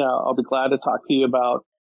out to me. I'll be glad to talk to you about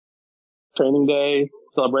training day,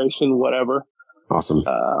 celebration, whatever. Awesome.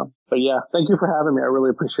 But yeah, thank you for having me. I really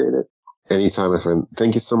appreciate it. Anytime, my friend.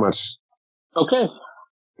 Thank you so much. Okay.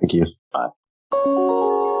 Thank you. Bye.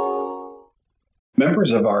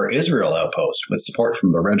 Members of our Israel outpost, with support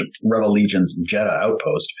from the Rebel Legion's Jeddah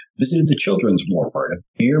outpost, visited the Children's Ward at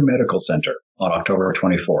Beer Medical Center on October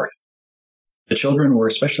 24th. The children were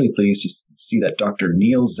especially pleased to see that Dr.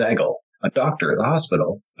 Neil Zagel, a doctor at the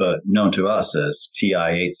hospital, but known to us as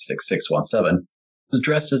TI-86617, was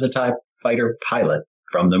dressed as a TIE fighter pilot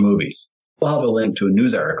from the movies. We'll have a link to a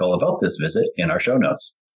news article about this visit in our show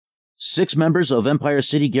notes. 6 members of Empire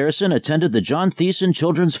City Garrison attended the John Thiessen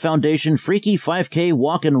Children's Foundation Freaky 5K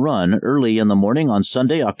Walk and Run early in the morning on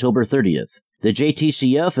Sunday, October 30th. The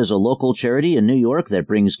JTCF is a local charity in New York that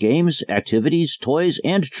brings games, activities, toys,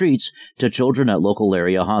 and treats to children at local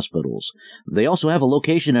area hospitals. They also have a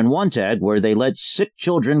location in Wantagh where they let sick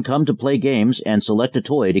children come to play games and select a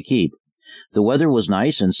toy to keep. The weather was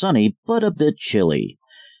nice and sunny, but a bit chilly.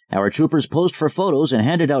 Our troopers posed for photos and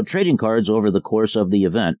handed out trading cards over the course of the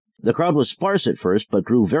event. The crowd was sparse at first, but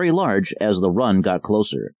grew very large as the run got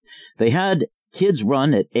closer. They had kids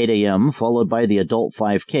run at 8 a.m., followed by the adult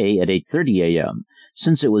 5K at 8:30 a.m.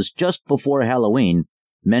 Since it was just before Halloween,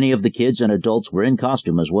 many of the kids and adults were in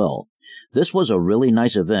costume as well. This was a really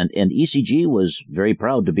nice event, and ECG was very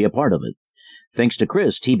proud to be a part of it. Thanks to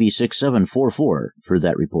Chris, TB6744, for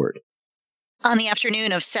that report. On the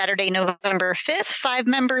afternoon of Saturday, November 5th, 5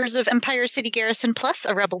 members of Empire City Garrison plus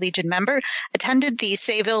a Rebel Legion member attended the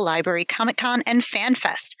Sayville Library Comic-Con and Fan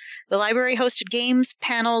Fest. The library hosted games,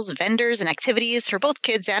 panels, vendors, and activities for both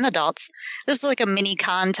kids and adults. This was like a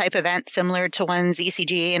mini-con type event similar to ones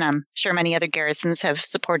ECG and I'm sure many other garrisons have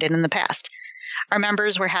supported in the past. Our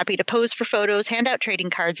members were happy to pose for photos, hand out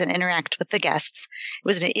trading cards, and interact with the guests. It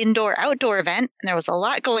was an indoor-outdoor event, and there was a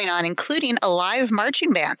lot going on, including a live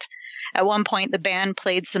marching band. At one point, the band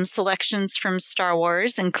played some selections from Star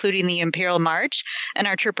Wars, including the Imperial March, and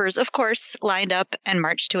our troopers, of course, lined up and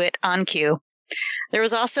marched to it on cue. There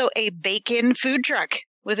was also a bacon food truck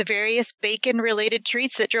with various bacon-related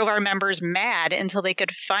treats that drove our members mad until they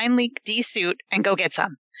could finally desuit and go get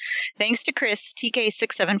some. Thanks to Chris,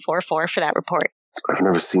 TK6744, for that report. I've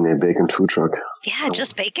never seen a bacon food truck. Yeah,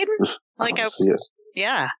 just bacon? I see it.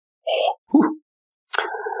 Yeah. Whew.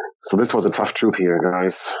 So this was a tough troop here,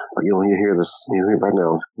 guys. But you'll hear this. You'll hear it right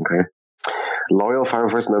now, okay? Loyal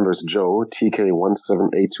 501st members Joe,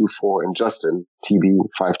 TK17824, and Justin,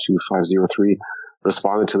 TB52503,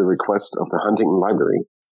 responded to the request of the Huntington Library.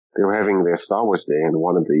 They were having their Star Wars Day and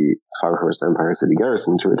wanted the 501st Empire City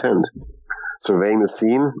Garrison to attend. Surveying the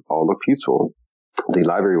scene, all looked peaceful. The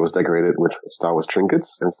library was decorated with Star Wars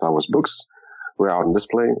trinkets and Star Wars books, were out on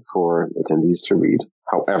display for attendees to read.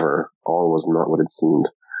 However, all was not what it seemed.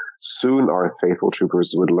 Soon our faithful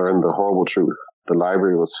troopers would learn the horrible truth. The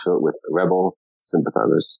library was filled with rebel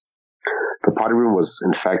sympathizers. The party room was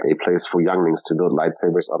in fact a place for younglings to build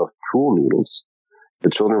lightsabers out of pool noodles. The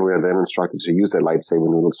children were then instructed to use their lightsaber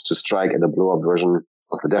noodles to strike at a blow-up version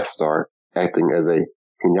of the Death Star, acting as a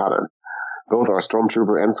piñata. Both our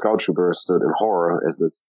stormtrooper and scout trooper stood in horror as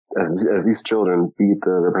these children beat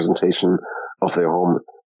the representation of their home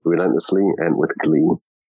relentlessly and with glee.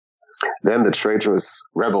 Then the traitorous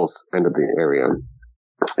rebels entered the area.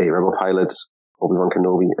 A rebel pilot, Obi-Wan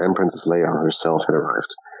Kenobi, and Princess Leia herself had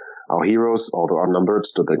arrived. Our heroes, although outnumbered,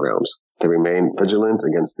 stood their ground. They remained vigilant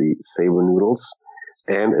against the saber noodles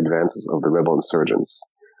and advances of the rebel insurgents.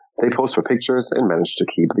 They posed for pictures and managed to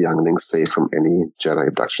keep the younglings safe from any Jedi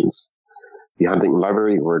abductions. The Huntington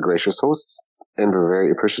Library were gracious hosts and were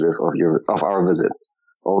very appreciative of our visit.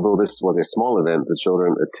 Although this was a small event, the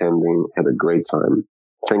children attending had a great time.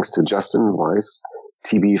 Thanks to Justin Weiss,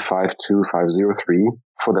 TB52503,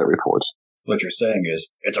 for that report. What you're saying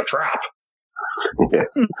is, it's a trap!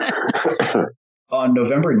 Yes. On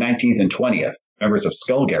November 19th and 20th, members of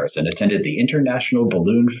Skull Garrison attended the International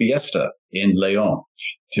Balloon Fiesta in Lyon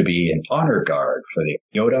to be an honor guard for the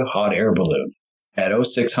Yoda hot air balloon. At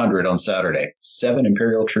 0600 on Saturday, 7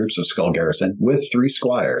 Imperial troops of Skull Garrison, with 3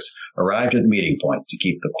 squires, arrived at the meeting point to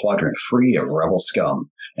keep the quadrant free of rebel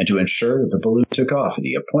scum and to ensure that the balloon took off at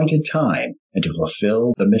the appointed time and to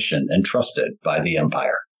fulfill the mission entrusted by the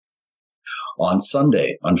Empire. On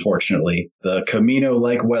Sunday, unfortunately, the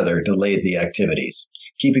Camino-like weather delayed the activities,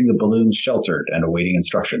 keeping the balloons sheltered and awaiting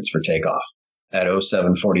instructions for takeoff. At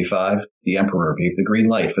 0745, the Emperor gave the green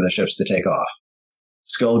light for the ships to take off.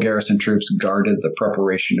 Skull Garrison troops guarded the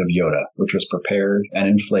preparation of Yoda, which was prepared and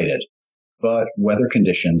inflated, but weather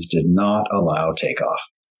conditions did not allow takeoff.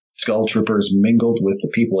 Skull troopers mingled with the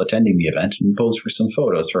people attending the event and posed for some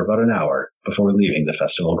photos for about an hour before leaving the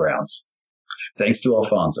festival grounds. Thanks to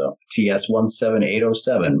Alfonso,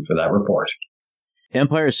 TS17807, for that report.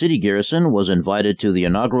 Empire City Garrison was invited to the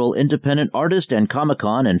inaugural Independent Artist and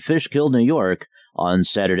Comic-Con in Fishkill, New York, on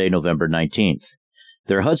Saturday, November 19th.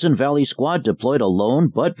 Their Hudson Valley squad deployed a lone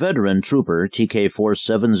but veteran trooper,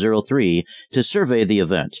 TK4703, to survey the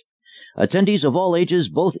event. Attendees of all ages,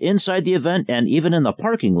 both inside the event and even in the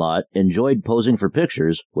parking lot, enjoyed posing for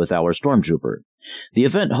pictures with our stormtrooper. The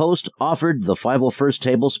event host offered the 501st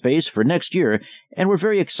table space for next year, and were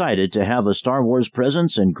very excited to have a Star Wars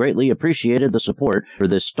presence and greatly appreciated the support for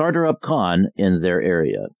this starter-up con in their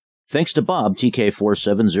area. Thanks to Bob,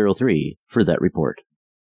 TK4703, for that report.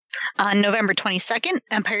 On November 22nd,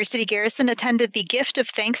 Empire City Garrison attended the Gift of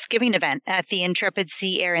Thanksgiving event at the Intrepid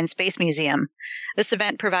Sea, Air, and Space Museum. This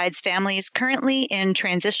event provides families currently in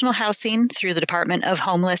transitional housing through the Department of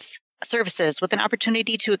Homeless Services with an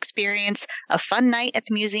opportunity to experience a fun night at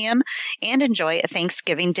the museum and enjoy a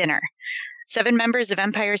Thanksgiving dinner. 7 members of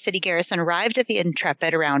Empire City Garrison arrived at the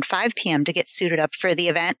Intrepid around 5 p.m. to get suited up for the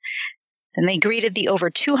event. Then they greeted the over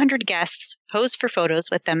 200 guests, posed for photos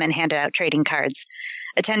with them, and handed out trading cards.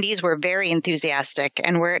 Attendees were very enthusiastic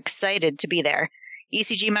and were excited to be there.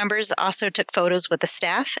 ECG members also took photos with the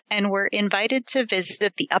staff and were invited to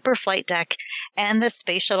visit the upper flight deck and the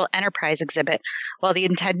Space Shuttle Enterprise exhibit, while the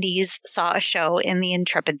attendees saw a show in the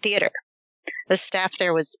Intrepid Theater. The staff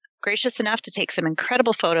there was gracious enough to take some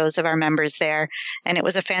incredible photos of our members there, and it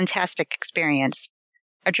was a fantastic experience.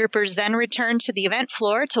 Our troopers then returned to the event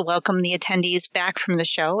floor to welcome the attendees back from the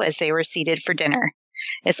show as they were seated for dinner.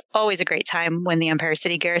 It's always a great time when the Empire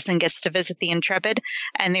City Garrison gets to visit the Intrepid,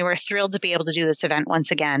 and they were thrilled to be able to do this event once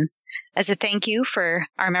again. As a thank you for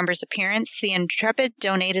our members' appearance, the Intrepid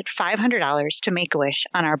donated $500 to Make-A-Wish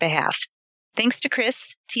on our behalf. Thanks to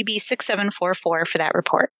Chris, TB6744, for that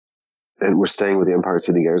report. And we're staying with the Empire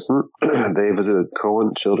City Garrison. They visited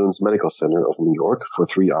Cohen Children's Medical Center of New York for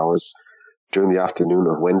 3 hours during the afternoon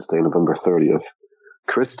of Wednesday, November 30th.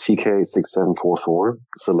 Chris, TK6744,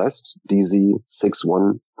 Celeste,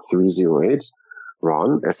 DZ61308,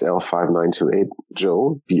 Ron, SL5928,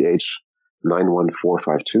 Joe,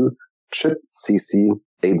 BH91452, Chip,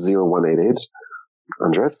 CC80188,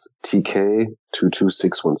 Andres,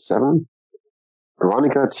 TK22617,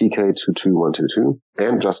 Veronica, TK22122,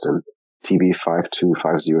 and Justin,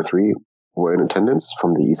 TB52503, were in attendance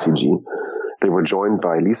from the ECG. They were joined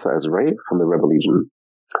by Lisa as Rey from the Rebel Legion.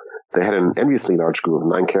 They had an enviously large group of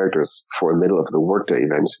 9 characters for a middle of the workday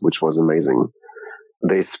event, which was amazing.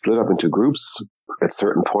 They split up into groups at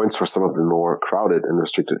certain points for some of the more crowded and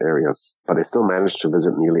restricted areas, but they still managed to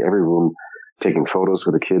visit nearly every room, taking photos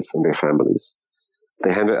with the kids and their families.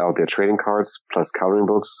 They handed out their trading cards plus coloring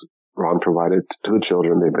books Ron provided to the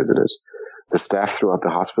children they visited. The staff throughout the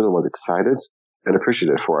hospital was excited and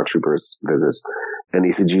appreciative for our troopers' visit, and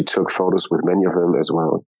ECG took photos with many of them as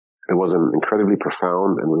well. It was an incredibly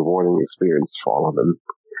profound and rewarding experience for all of them.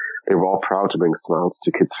 They were all proud to bring smiles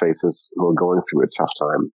to kids' faces who were going through a tough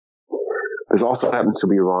time. This also happened to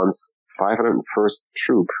be Ron's 501st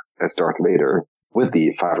troop as Darth Vader with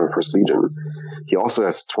the 501st Legion. He also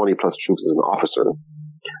has 20-plus troops as an officer.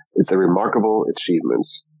 It's a remarkable achievement.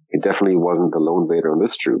 He definitely wasn't the lone Vader on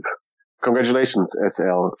this troop. Congratulations,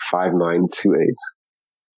 SL5928.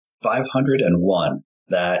 501.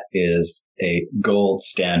 That is a gold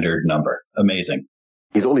standard number. Amazing.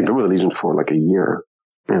 He's only been with the Legion for like a year.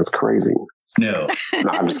 Man, it's crazy. No.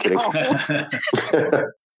 No, I'm just kidding.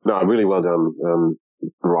 No, really well done,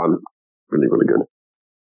 Ron. Really, really good.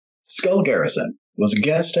 Skull Garrison was a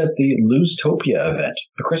guest at the Lose-topia event,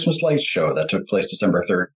 a Christmas lights show that took place December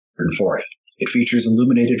 3rd and 4th. It features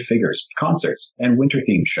illuminated figures, concerts, and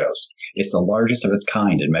winter-themed shows. It's the largest of its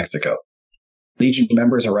kind in Mexico. Legion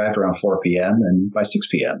members arrived around 4 p.m., and by 6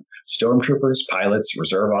 p.m., stormtroopers, pilots,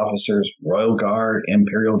 reserve officers, Royal Guard,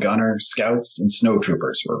 Imperial Gunner, scouts, and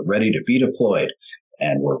snowtroopers were ready to be deployed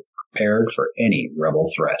and were prepared for any rebel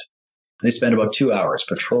threat. They spent about 2 hours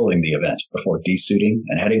patrolling the event before desuiting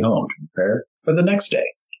and heading home to prepare for the next day.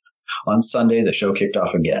 On Sunday, the show kicked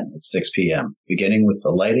off again at 6 p.m., beginning with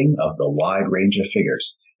the lighting of the wide range of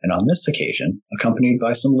figures, and on this occasion, accompanied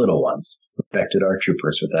by some little ones, who affected our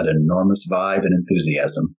troopers with that enormous vibe and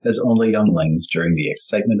enthusiasm, as only younglings during the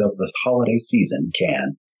excitement of the holiday season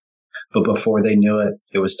can. But before they knew it,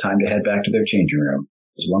 it was time to head back to their changing room,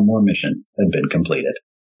 as one more mission had been completed.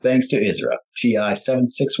 Thanks to Isra,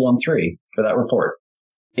 TI-7613, for that report.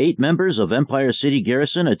 8 members of Empire City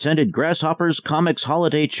Garrison attended Grasshopper's Comics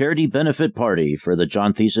Holiday Charity Benefit Party for the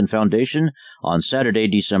John Thiessen Foundation on Saturday,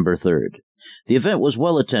 December 3rd. The event was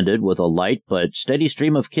well attended with a light but steady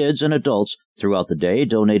stream of kids and adults throughout the day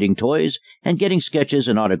donating toys and getting sketches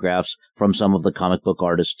and autographs from some of the comic book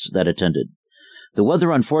artists that attended. The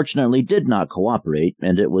weather unfortunately did not cooperate,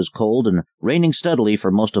 and it was cold and raining steadily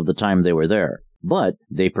for most of the time they were there. But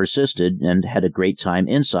they persisted and had a great time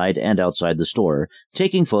inside and outside the store,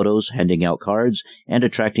 taking photos, handing out cards, and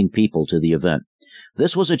attracting people to the event.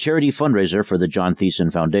 This was a charity fundraiser for the John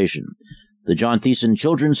Thiessen Foundation. The John Thiessen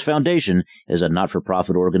Children's Foundation is a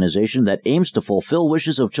not-for-profit organization that aims to fulfill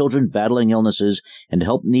wishes of children battling illnesses and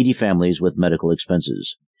help needy families with medical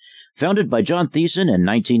expenses. Founded by John Thiessen in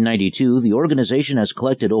 1992, the organization has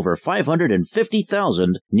collected over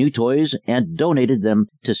 550,000 new toys and donated them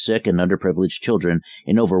to sick and underprivileged children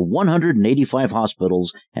in over 185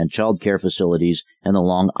 hospitals and child care facilities in the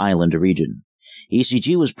Long Island region.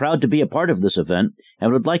 ECG was proud to be a part of this event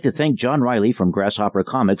and would like to thank John Riley from Grasshopper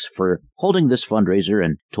Comics for holding this fundraiser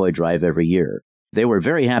and toy drive every year. They were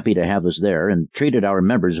very happy to have us there and treated our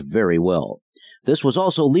members very well. This was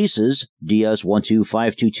also Lisa's,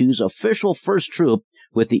 DS-12522's official first troop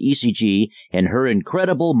with the ECG in her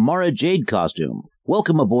incredible Mara Jade costume.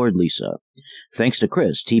 Welcome aboard, Lisa. Thanks to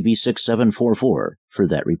Chris, TB6744, for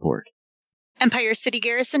that report. Empire City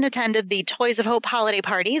Garrison attended the Toys of Hope holiday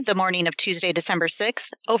party the morning of Tuesday, December 6th.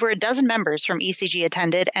 Over a dozen members from ECG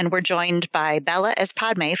attended and were joined by Bella as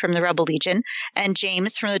Padme from the Rebel Legion and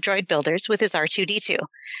James from the Droid Builders with his R2-D2.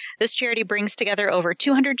 This charity brings together over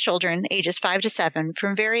 200 children ages 5 to 7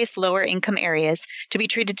 from various lower income areas to be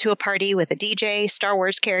treated to a party with a DJ, Star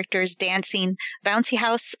Wars characters, dancing, bouncy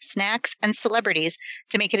house, snacks, and celebrities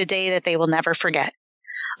to make it a day that they will never forget.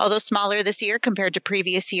 Although smaller this year compared to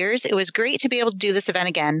previous years, it was great to be able to do this event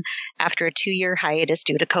again after a 2-year hiatus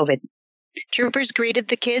due to COVID. Troopers greeted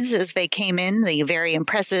the kids as they came in the very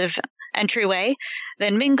impressive entryway,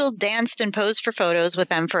 then mingled, danced, and posed for photos with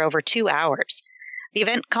them for over 2 hours. The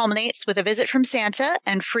event culminates with a visit from Santa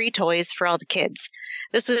and free toys for all the kids.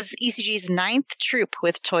 This was ECG's 9th troop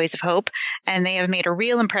with Toys of Hope, and they have made a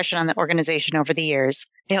real impression on the organization over the years.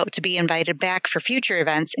 They hope to be invited back for future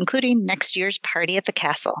events, including next year's party at the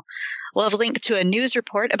castle. We'll have a link to a news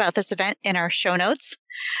report about this event in our show notes.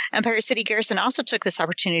 Empire City Garrison also took this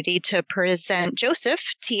opportunity to present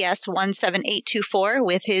Joseph, TS-17824,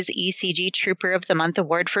 with his ECG Trooper of the Month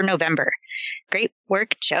award for November. Great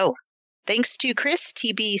work, Joe. Thanks to Chris,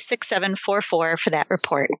 TB6744, for that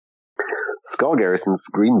report. Skull Garrison's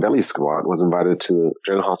Green Belly Squad was invited to the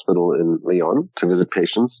General Hospital in Lyon to visit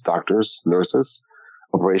patients, doctors, nurses,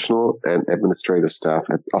 operational and administrative staff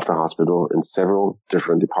of the hospital in several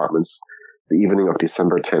different departments the evening of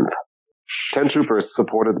December 10th. 10 troopers,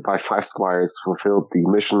 supported by 5 squires, fulfilled the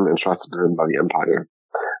mission entrusted to them by the Empire.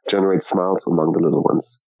 Generate smiles among the little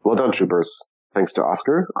ones. Well done, troopers. Thanks to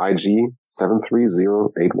Oscar,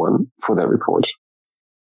 IG73081, for that report.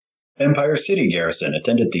 Empire City Garrison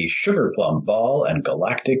attended the Sugar Plum Ball and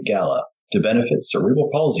Galactic Gala to benefit Cerebral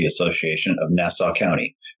Palsy Association of Nassau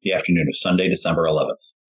County, the afternoon of Sunday, December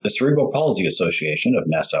 11th. The Cerebral Palsy Association of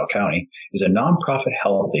Nassau County is a nonprofit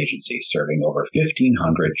health agency serving over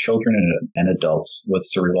 1,500 children and adults with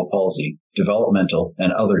cerebral palsy, developmental,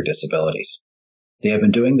 and other disabilities. They have been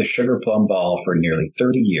doing the Sugar Plum Ball for nearly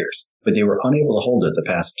 30 years, but they were unable to hold it the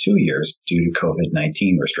past 2 years due to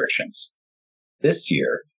COVID-19 restrictions. This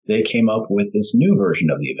year, they came up with this new version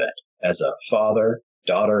of the event as a father,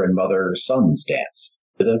 daughter, and mother-sons dance,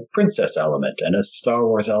 with a princess element and a Star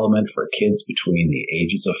Wars element for kids between the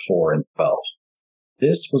ages of 4 and 12.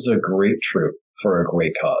 This was a great troupe for a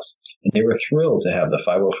great cause, and they were thrilled to have the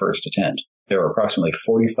 501st attend. There were approximately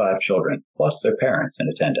 45 children, plus their parents, in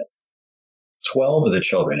attendance. 12 of the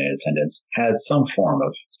children in attendance had some form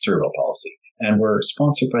of cerebral palsy and were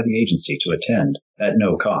sponsored by the agency to attend at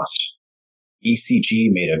no cost.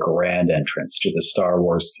 ECG made a grand entrance to the Star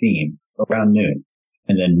Wars theme around noon,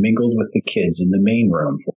 and then mingled with the kids in the main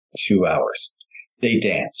room for 2 hours. They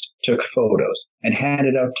danced, took photos, and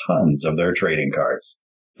handed out tons of their trading cards.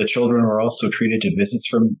 The children were also treated to visits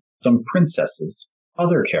from some princesses,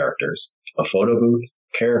 other characters, a photo booth,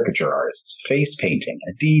 caricature artists, face painting,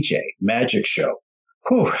 a DJ, magic show.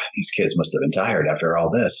 Whew, these kids must have been tired after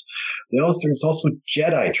all this. There's also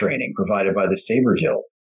Jedi training provided by the Saber Guild.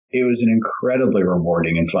 It was an incredibly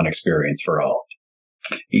rewarding and fun experience for all.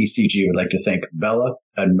 ECG would like to thank Bella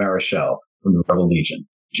and Marichelle from the Rebel Legion,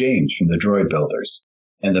 James from the Droid Builders,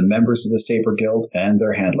 and the members of the Saber Guild and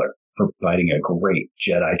their handler for providing a great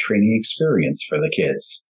Jedi training experience for the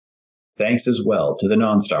kids. Thanks as well to the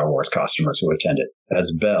non-Star Wars costumers who attended,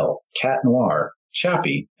 as Belle, Cat Noir,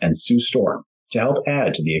 Chappie, and Sue Storm, to help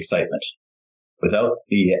add to the excitement. Without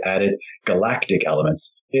the added galactic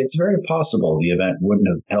elements, it's very possible the event wouldn't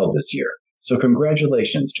have held this year. So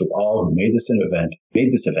congratulations to all who made this event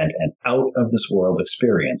an out-of-this-world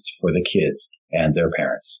experience for the kids and their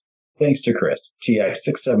parents. Thanks to Chris,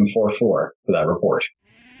 TX6744, for that report.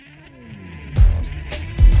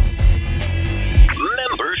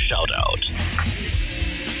 Member Shoutout.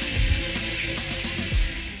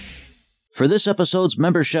 For this episode's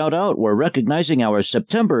member shout-out, we're recognizing our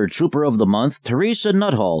September Trooper of the Month, Teresa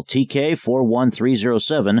Nuthall,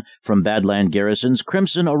 TK41307, from Badland Garrison's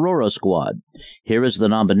Crimson Aurora Squad. Here is the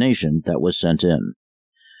nomination that was sent in.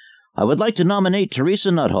 I would like to nominate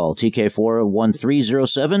Teresa Nuthall,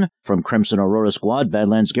 TK41307, from Crimson Aurora Squad,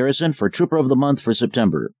 Badlands Garrison, for Trooper of the Month for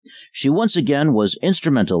September. She once again was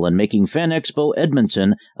instrumental in making Fan Expo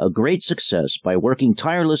Edmonton a great success by working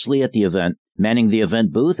tirelessly at the event, manning the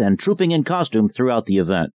event booth, and trooping in costume throughout the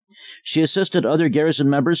event. She assisted other Garrison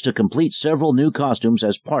members to complete several new costumes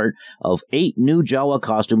as part of 8 new Jawa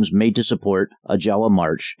costumes made to support a Jawa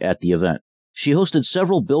march at the event. She hosted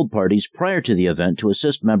several build parties prior to the event to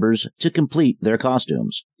assist members to complete their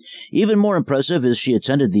costumes. Even more impressive is she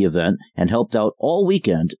attended the event and helped out all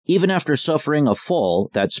weekend, even after suffering a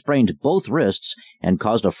fall that sprained both wrists and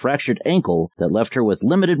caused a fractured ankle that left her with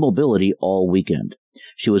limited mobility all weekend.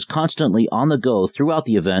 She was constantly on the go throughout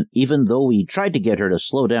the event, even though we tried to get her to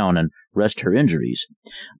slow down and rest her injuries,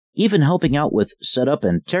 even helping out with setup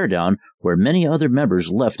and teardown where many other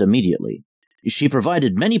members left immediately. She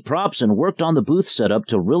provided many props and worked on the booth setup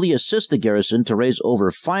to really assist the Garrison to raise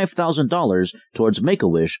over $5,000 towards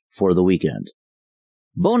Make-A-Wish for the weekend.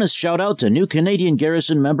 Bonus shout-out to new Canadian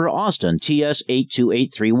Garrison member Austin,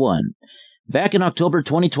 TS82831. Back in October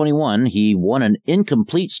 2021, he won an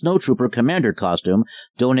incomplete Snowtrooper Commander costume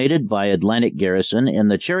donated by Atlantic Garrison in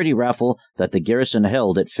the charity raffle that the Garrison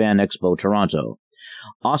held at Fan Expo Toronto.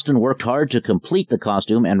 Austin worked hard to complete the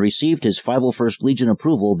costume and received his 501st Legion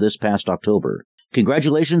approval this past October.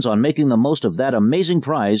 Congratulations on making the most of that amazing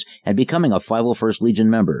prize and becoming a 501st Legion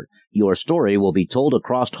member. Your story will be told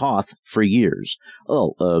across Hoth for years.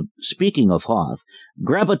 Speaking of Hoth,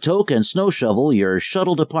 grab a toque and snow shovel your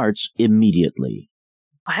shuttle departs immediately.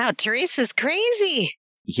 Wow, Teresa's crazy.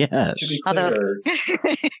 Yes. Although,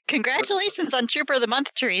 congratulations on Trooper of the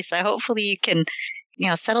Month, Teresa. Hopefully you can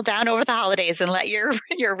settle down over the holidays and let your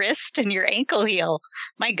wrist and your ankle heal.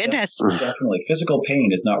 My goodness. Yeah, definitely. Physical pain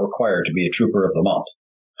is not required to be a Trooper of the Month.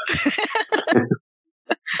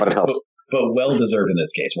 But it helps. But well-deserved in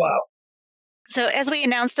this case. Wow. So as we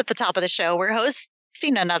announced at the top of the show, we're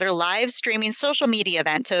hosting another live streaming social media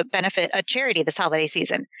event to benefit a charity this holiday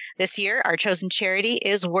season. This year, our chosen charity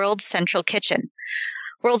is World Central Kitchen.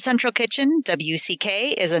 World Central Kitchen,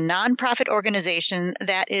 WCK, is a nonprofit organization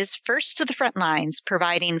that is first to the front lines,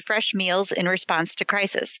 providing fresh meals in response to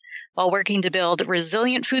crisis, while working to build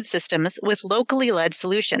resilient food systems with locally led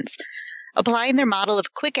solutions. Applying their model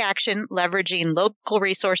of quick action, leveraging local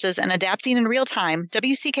resources, and adapting in real time,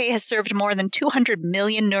 WCK has served more than 200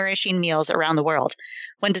 million nourishing meals around the world.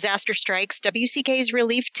 When disaster strikes, WCK's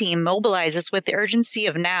relief team mobilizes with the urgency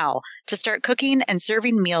of now to start cooking and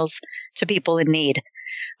serving meals to people in need.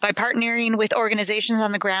 By partnering with organizations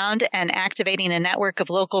on the ground and activating a network of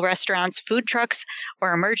local restaurants, food trucks,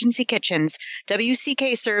 or emergency kitchens,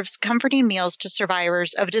 WCK serves comforting meals to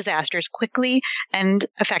survivors of disasters quickly and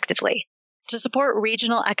effectively. To support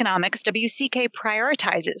regional economics, WCK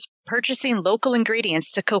prioritizes purchasing local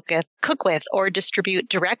ingredients to cook with or distribute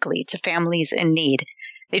directly to families in need.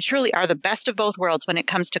 They truly are the best of both worlds when it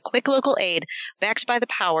comes to quick local aid backed by the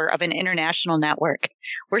power of an international network.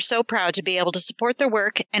 We're so proud to be able to support their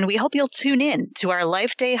work, and we hope you'll tune in to our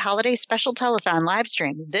Life Day Holiday Special Telethon live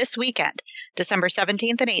stream this weekend, December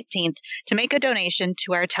 17th and 18th. To make a donation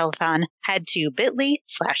to our telethon, head to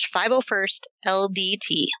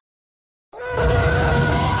bit.ly/501StLDT.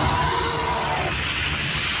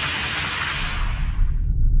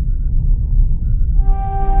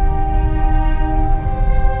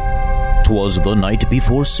 "'Twas the night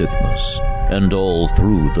before Sithmas, and all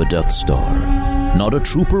through the Death Star, not a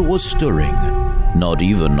trooper was stirring, not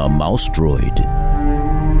even a mouse droid.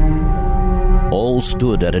 All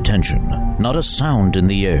stood at attention, not a sound in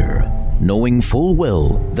the air, knowing full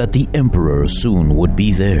well that the Emperor soon would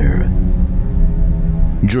be there.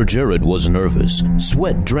 Jar Jar was nervous,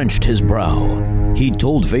 sweat drenched his brow. He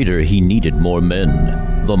told Vader he needed more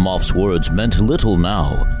men. The Moff's words meant little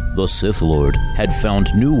now. The Sith Lord had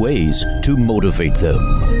found new ways to motivate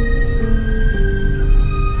them.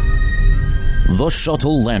 The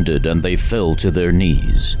shuttle landed and they fell to their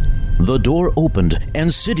knees. The door opened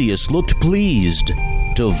and Sidious looked pleased.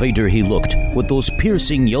 To Vader he looked with those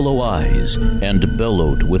piercing yellow eyes and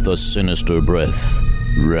bellowed with a sinister breath,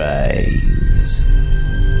 "Rise."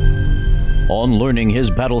 On learning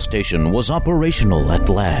his battle station was operational at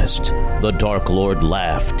last, the Dark Lord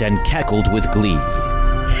laughed and cackled with glee.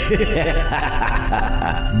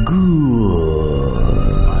 Good.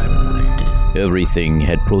 Everything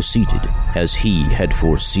had proceeded as he had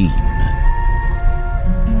foreseen.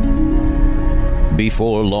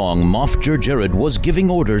 Before long, Moff Jar Jar was giving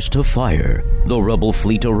orders to fire. The rebel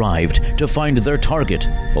fleet arrived to find their target,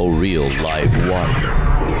 a real live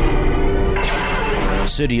wire.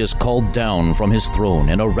 Sidious called down from his throne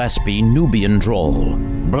in a raspy Nubian drawl.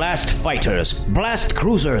 "Blast fighters, blast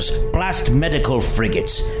cruisers, blast medical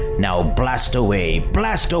frigates. Now blast away,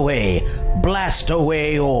 blast away, blast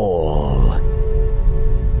away all."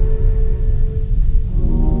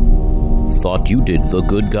 Thought you did the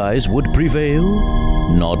good guys would prevail?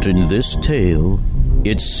 Not in this tale.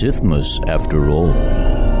 It's Sithmas after all.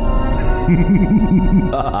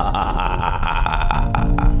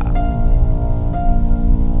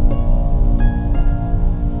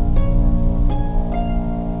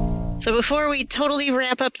 So before we totally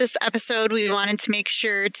wrap up this episode, we wanted to make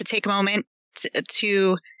sure to take a moment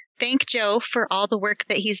to thank Joe for all the work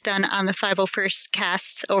that he's done on the 501st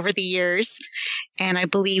cast over the years. And I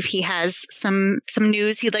believe he has some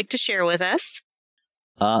news he'd like to share with us.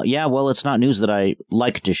 Yeah, well, it's not news that I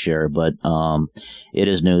like to share, but it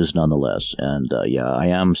is news nonetheless. And yeah, I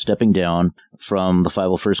am stepping down from the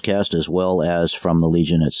 501st cast as well as from the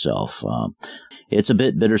Legion itself. It's a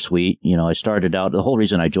bit bittersweet. You know, I started out, the whole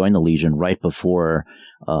reason I joined the Legion right before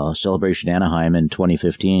Celebration Anaheim in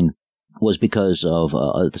 2015 was because of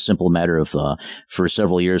the simple matter of, for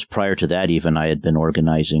several years prior to that even, I had been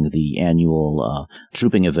organizing the annual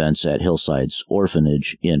trooping events at Hillside's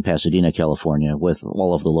Orphanage in Pasadena, California, with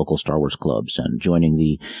all of the local Star Wars clubs. And joining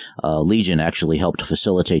the Legion actually helped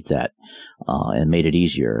facilitate that and made it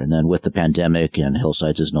easier. And then with the pandemic, and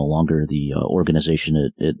Hillside's is no longer the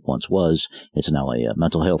organization it once was, it's now a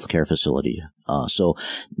mental health care facility. So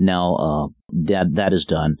now that is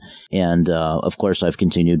done. And of course, I've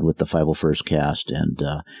continued with the 501st cast, and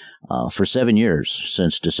for 7 years,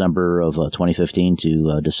 since December of 2015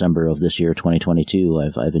 to December of this year,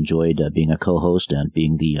 2022, I've enjoyed being a co-host and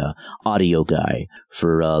being the audio guy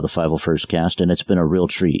for the 501st cast, and it's been a real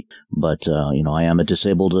treat. But you know, I am a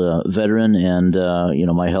disabled veteran, and you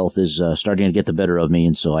know, my health is starting to get the better of me,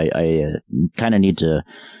 and so I kind of need to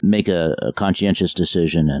make a conscientious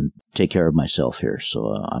decision and take care of myself here.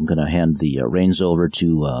 So I'm going to hand the reins over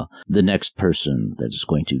to the next person that is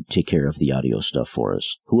going to take care of the audio stuff for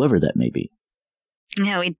us, whoever that may be.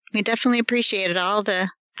 Yeah, we definitely appreciated all the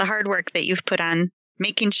hard work that you've put on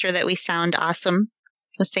making sure that we sound awesome.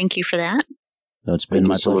 So thank you for that. No, it's been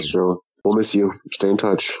my pleasure. Thank you so much, Joe. We'll miss you. Stay in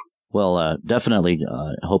touch. Well, definitely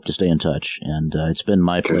hope to stay in touch, and it's been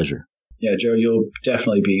my pleasure. Yeah, Joe, you'll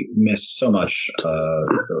definitely be missed so much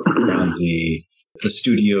around the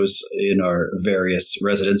studios in our various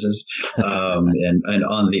residences and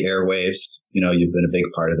on the airwaves. You know, you've been a big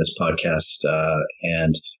part of this podcast,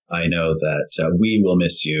 and I know that we will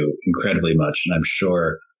miss you incredibly much, and I'm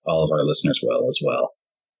sure all of our listeners will as well.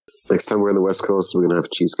 Next time we're on the West Coast, we're going to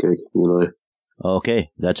have cheesecake, you know.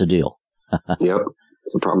 Okay, that's a deal. Yep,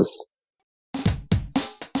 it's a promise.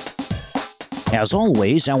 As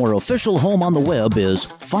always, our official home on the web is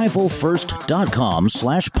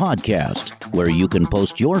 501st.com/podcast, where you can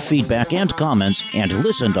post your feedback and comments and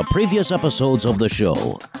listen to previous episodes of the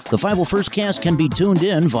show. The 501st Cast can be tuned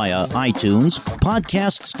in via iTunes,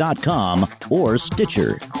 podcasts.com, or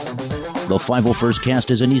Stitcher. The 501st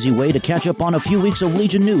Cast is an easy way to catch up on a few weeks of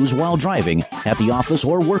Legion news while driving, at the office,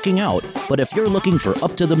 or working out. But if you're looking for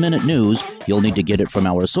up-to-the-minute news, you'll need to get it from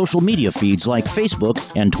our social media feeds like Facebook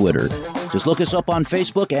and Twitter. Just look us up on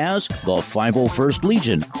Facebook as The 501st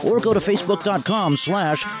Legion, or go to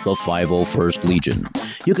facebook.com/The 501st Legion.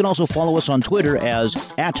 You can also follow us on Twitter as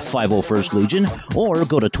 @501st Legion, or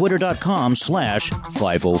go to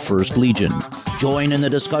twitter.com/501st Legion. Join in the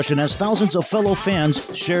discussion as thousands of fellow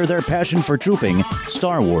fans share their passion for trooping,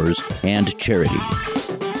 Star Wars, and charity.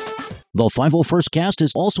 The 501st Cast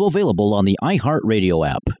is also available on the iHeartRadio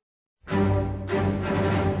app.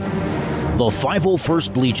 The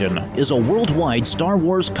 501st Legion is a worldwide Star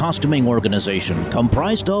Wars costuming organization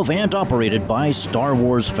comprised of and operated by Star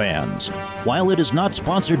Wars fans. While it is not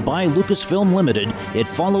sponsored by Lucasfilm Limited, it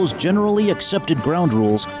follows generally accepted ground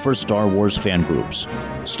rules for Star Wars fan groups.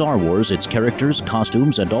 Star Wars, its characters,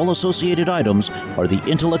 costumes, and all associated items are the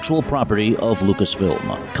intellectual property of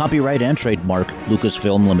Lucasfilm. Copyright and trademark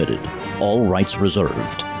Lucasfilm Limited. All rights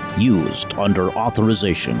reserved. Used under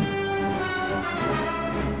authorization.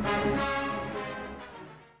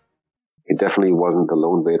 He definitely wasn't the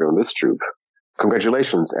lone Vader on this troop.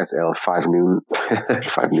 Congratulations, SL 5 noon.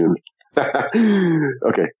 5 noon.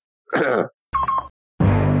 Okay.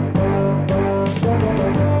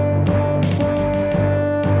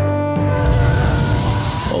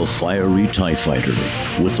 A fiery TIE fighter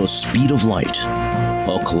with the speed of light,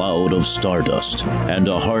 a cloud of stardust, and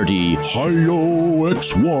a hearty Hi-Yo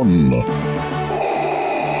X-1.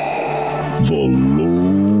 The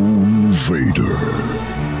Lone Vader.